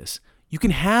fucking do this. You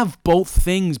can have both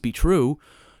things be true.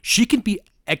 She can be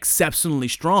exceptionally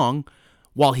strong,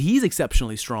 while he's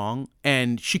exceptionally strong,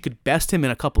 and she could best him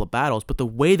in a couple of battles. But the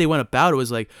way they went about it was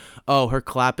like, oh, her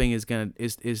clapping is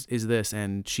this,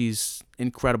 and she's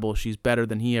incredible. She's better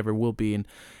than he ever will be, and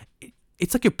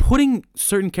it's like you're putting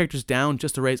certain characters down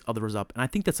just to raise others up, and I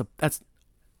think that's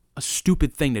a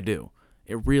stupid thing to do.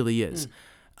 It really is.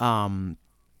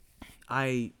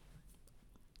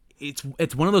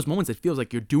 It's one of those moments that feels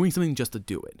like you're doing something just to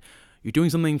do it. You're doing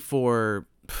something for,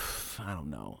 I don't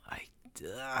know.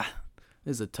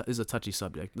 This is a touchy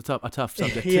subject. A tough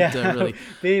subject to really.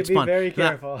 be very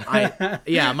careful.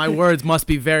 My words must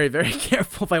be very, very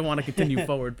careful if I want to continue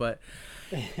forward. But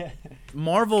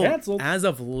Marvel, Canceled. as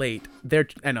of late,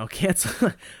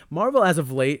 cancel. Marvel, as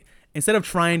of late, instead of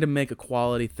trying to make a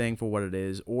quality thing for what it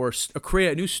is, or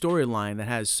create a new storyline that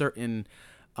has certain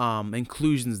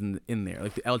inclusions in there,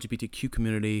 like the LGBTQ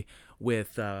community,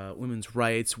 with women's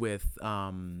rights, with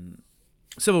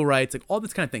civil rights, like all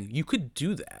this kind of thing. You could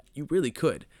do that. You really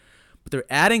could. But they're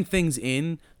adding things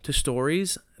in to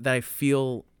stories that I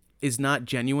feel is not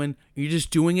genuine. You're just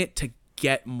doing it to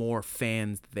get more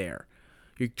fans there.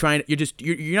 You're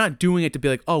not doing it to be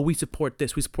like, oh, we support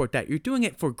this, we support that. You're doing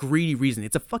it for greedy reason.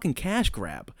 It's a fucking cash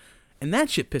grab. And that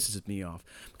shit pisses me off,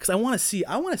 because I want to see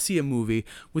a movie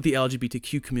with the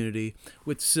LGBTQ community,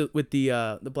 with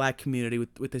the black community,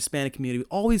 with the Hispanic community, with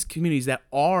all these communities that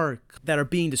are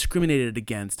being discriminated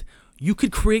against. You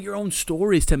could create your own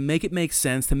stories to make it make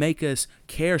sense, to make us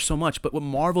care so much. But what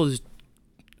Marvel is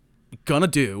gonna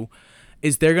do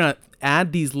is they're gonna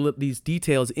add these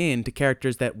details in to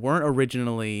characters that weren't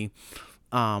originally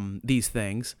these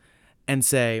things, and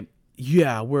say,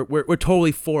 yeah, we're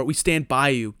totally for it. We stand by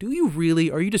you. Do you really?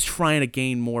 Or are you just trying to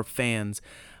gain more fans,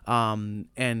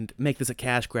 and make this a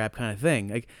cash grab kind of thing?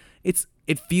 Like,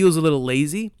 it feels a little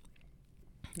lazy.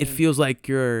 It feels like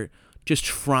you're just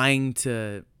trying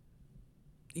to.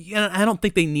 Yeah, I don't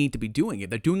think they need to be doing it.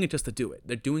 They're doing it just to do it.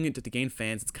 They're doing it just to gain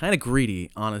fans. It's kind of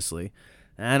greedy, honestly.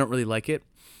 And I don't really like it.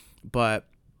 But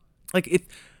like, if,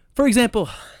 for example,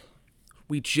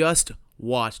 we just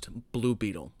watched Blue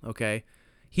Beetle. Okay.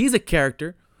 He's a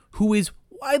character who is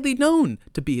widely known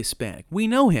to be Hispanic. We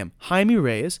know him. Jaime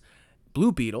Reyes,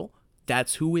 Blue Beetle,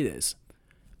 that's who it is.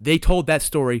 They told that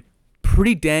story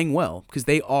pretty dang well, because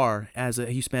they are, as a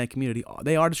Hispanic community,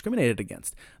 they are discriminated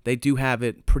against. They do have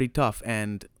it pretty tough,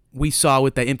 and we saw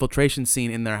with the infiltration scene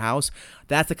in their house,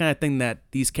 that's the kind of thing that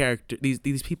these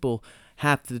people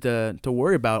have to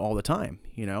worry about all the time,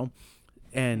 you know?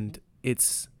 And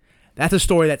that's a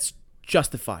story that's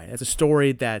justified. It's a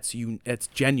story that's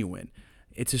genuine.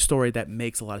 It's a story that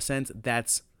makes a lot of sense.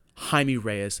 That's Jaime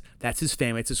Reyes. That's his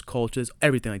family. It's his culture. It's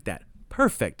everything like that.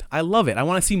 Perfect. I love it. I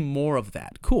want to see more of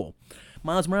that. Cool.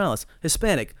 Miles Morales,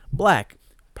 Hispanic, black.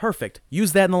 Perfect.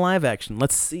 Use that in the live action.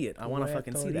 Let's see it. I want to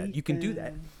fucking see that. You can do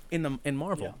that in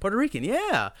Marvel. Yeah. Puerto Rican,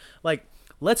 yeah. Like,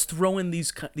 let's throw in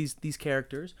these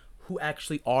characters who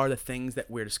actually are the things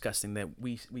that we're discussing that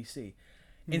we see.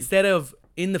 Instead of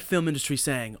in the film industry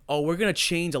saying, "Oh, we're gonna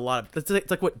change a lot of."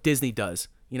 It's like what Disney does,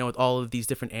 you know, with all of these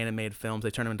different animated films.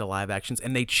 They turn them into live actions,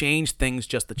 and they change things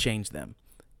just to change them,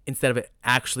 instead of it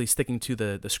actually sticking to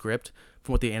the script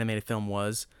from what the animated film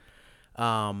was.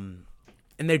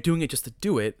 And they're doing it just to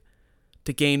do it,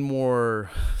 to gain more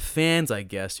fans, I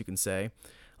guess you can say.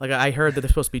 Like, I heard that they're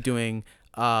supposed to be doing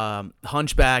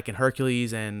Hunchback and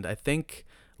Hercules, and I think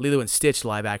Lilo and Stitch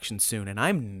live action soon, and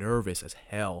I'm nervous as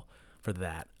hell for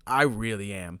that. I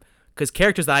really am, because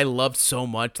characters that I loved so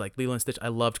much, like Lilo and Stitch, I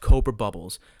loved Cobra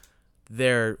Bubbles.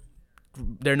 They're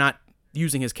not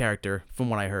using his character, from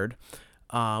what I heard.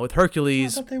 With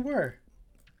Hercules, I thought they were.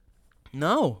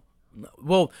 No.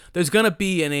 Well, there's gonna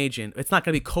be an agent. It's not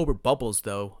gonna be Cobra Bubbles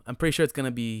though. I'm pretty sure it's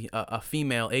gonna be a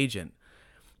female agent.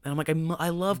 And I'm like, I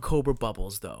love Cobra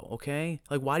Bubbles though. Okay,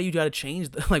 like, why do you gotta change?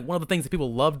 Like, one of the things that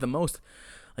people loved the most.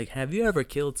 Like, have you ever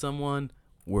killed someone?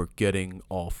 We're getting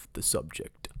off the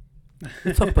subject.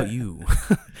 Let's talk about you.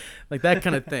 Like, that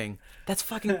kind of thing. That's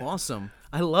fucking awesome.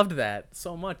 I loved that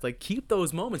so much. Like, keep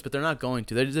those moments, but they're not going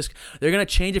to. They're gonna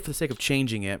change it for the sake of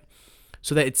changing it,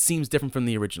 so that it seems different from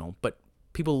the original. But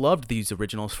people loved these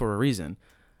originals for a reason.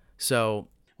 So,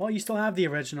 well, you still have the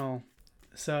original.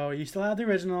 So you still have the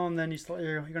original, and then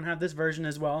you're gonna have this version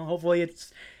as well. Hopefully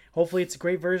it's a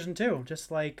great version too.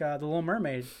 Just like the Little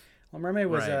Mermaid. Little Mermaid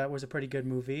was a pretty good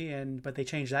movie, but they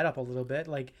changed that up a little bit.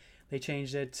 Like, they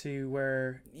changed it to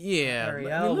where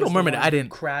Ariel Little Mermaid, I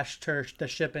didn't crashed the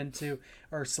ship into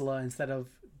Ursula instead of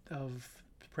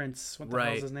Prince. What the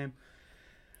hell's his name?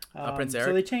 Prince Eric.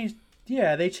 So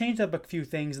they changed up a few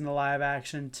things in the live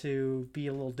action to be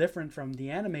a little different from the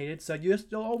animated. So you'll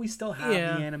always still have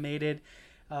the animated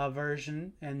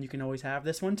version, and you can always have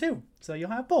this one too. So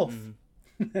you'll have both. Mm-hmm.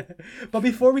 But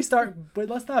before we start,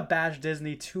 let's not bash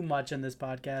Disney too much in this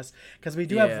podcast, because we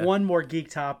do have one more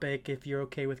geek topic, if you're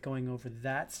okay with going over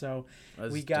that. So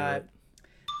we got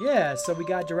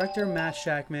director Matt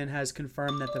Shakman has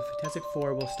confirmed that the Fantastic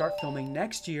Four will start filming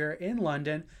next year in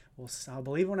London. I'll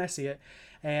believe when I see it.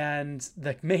 And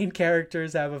the main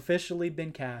characters have officially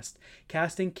been cast.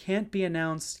 Casting cannot be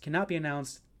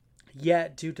announced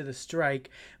yet due to the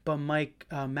strike, but Matt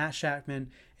Shakman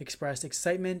expressed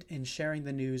excitement in sharing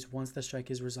the news once the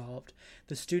strike is resolved.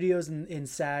 The studios in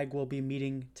SAG will be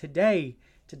meeting today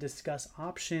to discuss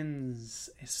options.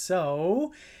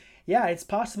 So, yeah, it's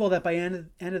possible that by end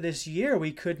of this year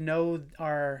we could know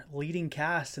our leading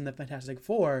cast in the Fantastic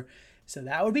Four. So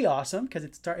that would be awesome, because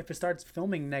if it starts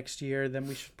filming next year, then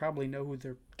we should probably know who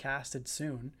they're casted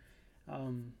soon.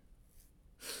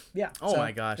 Yeah. Oh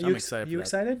my gosh, I'm excited. You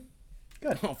excited?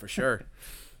 Good. Oh, for sure.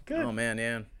 Good. Oh man,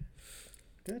 yeah.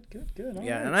 Good. All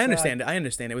yeah, right, and I understand it. I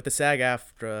understand it with the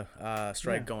SAG-AFTRA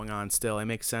strike going on. Still, it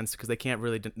makes sense because they can't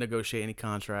really negotiate any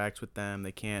contracts with them.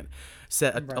 They can't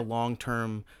set a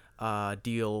long-term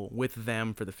deal with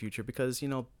them for the future, because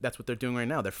that's what they're doing right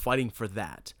now. They're fighting for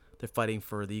that. They're fighting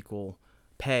for the equal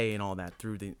pay and all that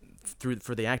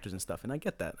for the actors and stuff. And I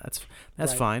get that.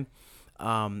 That's fine.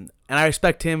 And I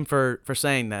respect him for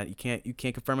saying that. You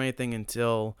can't confirm anything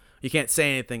until you can't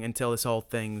say anything until this whole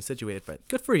thing's situated. But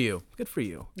good for you.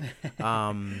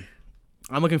 I'm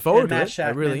looking forward to it. I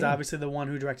really am. Obviously the one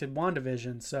who directed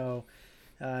WandaVision, so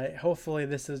hopefully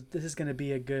this is going to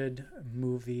be a good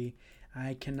movie.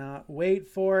 I cannot wait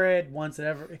for it once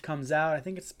it comes out. I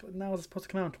think it's supposed to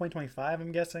come out in 2025,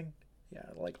 I'm guessing. Yeah,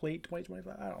 like late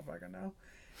 2025. I don't fucking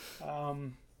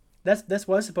know. This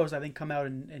was supposed to, I think, come out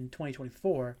in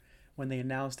 2024 when they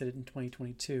announced it in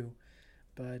 2022.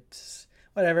 But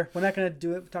whatever. We're not going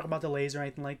to talk about delays or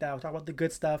anything like that. We'll talk about the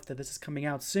good stuff, that this is coming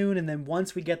out soon. And then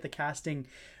once we get the casting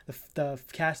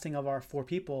of our four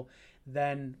people,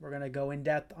 then we're going to go in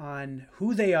depth on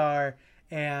who they are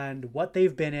and what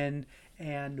they've been in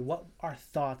and what our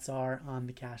thoughts are on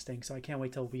the casting. So I can't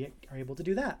wait till we are able to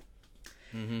do that.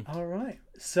 Mm-hmm. All right.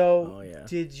 So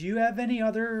did you have any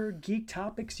other geek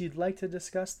topics you'd like to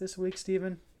discuss this week,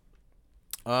 Steven?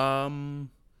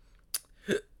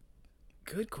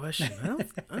 Good question.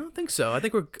 I don't think so. I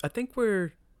think we're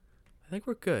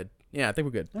good. Yeah, I think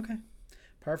we're good. Okay.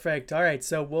 Perfect. All right.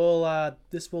 So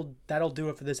that'll do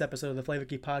it for this episode of the Flavor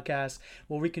Geek Podcast.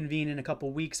 We'll reconvene in a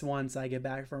couple weeks once I get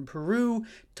back from Peru to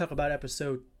talk about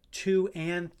episode 2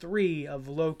 and 3 of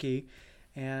Loki.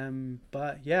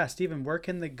 But yeah, Steven, where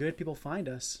can the good people find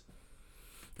us?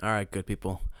 All right, good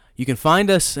people. You can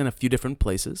find us in a few different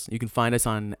places. You can find us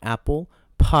on Apple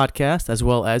Podcast, as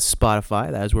well as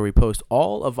Spotify. That is where we post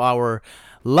all of our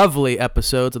lovely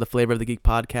episodes of the Flavor of the Geek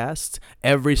podcast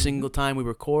every single time we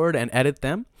record and edit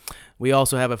them. We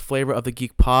also have a Flavor of the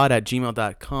Geek pod at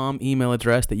gmail.com email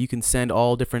address that you can send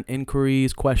all different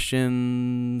inquiries,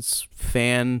 questions,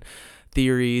 fan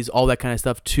theories, all that kind of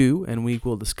stuff to, and we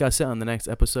will discuss it on the next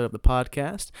episode of the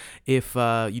podcast if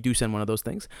you do send one of those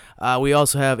things. We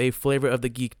also have a Flavor of the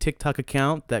Geek TikTok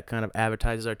account that kind of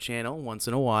advertises our channel once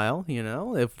in a while, you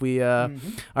know, if we are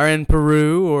in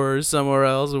Peru or somewhere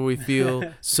else where we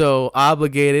feel so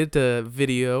obligated to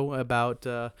video about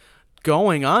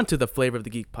going on to the Flavor of the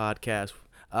Geek podcast.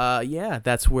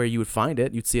 That's where you would find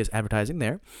it. You'd see us advertising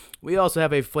there. We also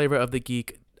have a Flavor of the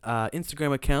Geek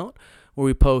Instagram account where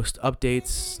we post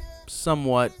updates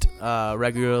somewhat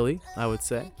regularly, I would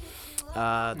say,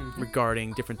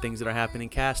 regarding different things that are happening,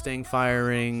 casting,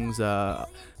 firings,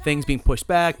 things being pushed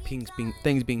back, things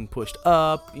being pushed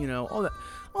up, you know,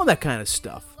 all that kind of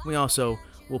stuff. We also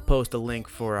will post a link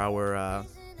for our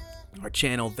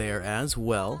channel there as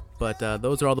well. But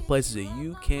those are all the places that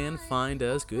you can find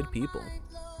us, good people.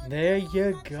 There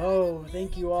you go.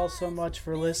 Thank you all so much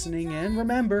for listening. And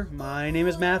remember, my name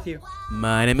is Matthew.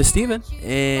 My name is Steven.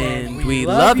 And we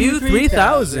love you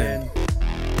 3000.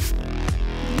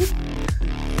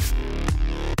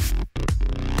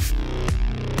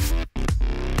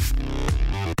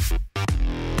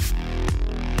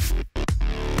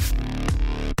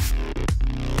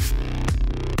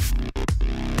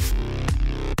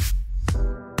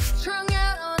 Strung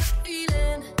out on a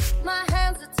feeling, my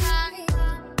hands are tied.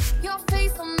 Your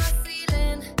face on my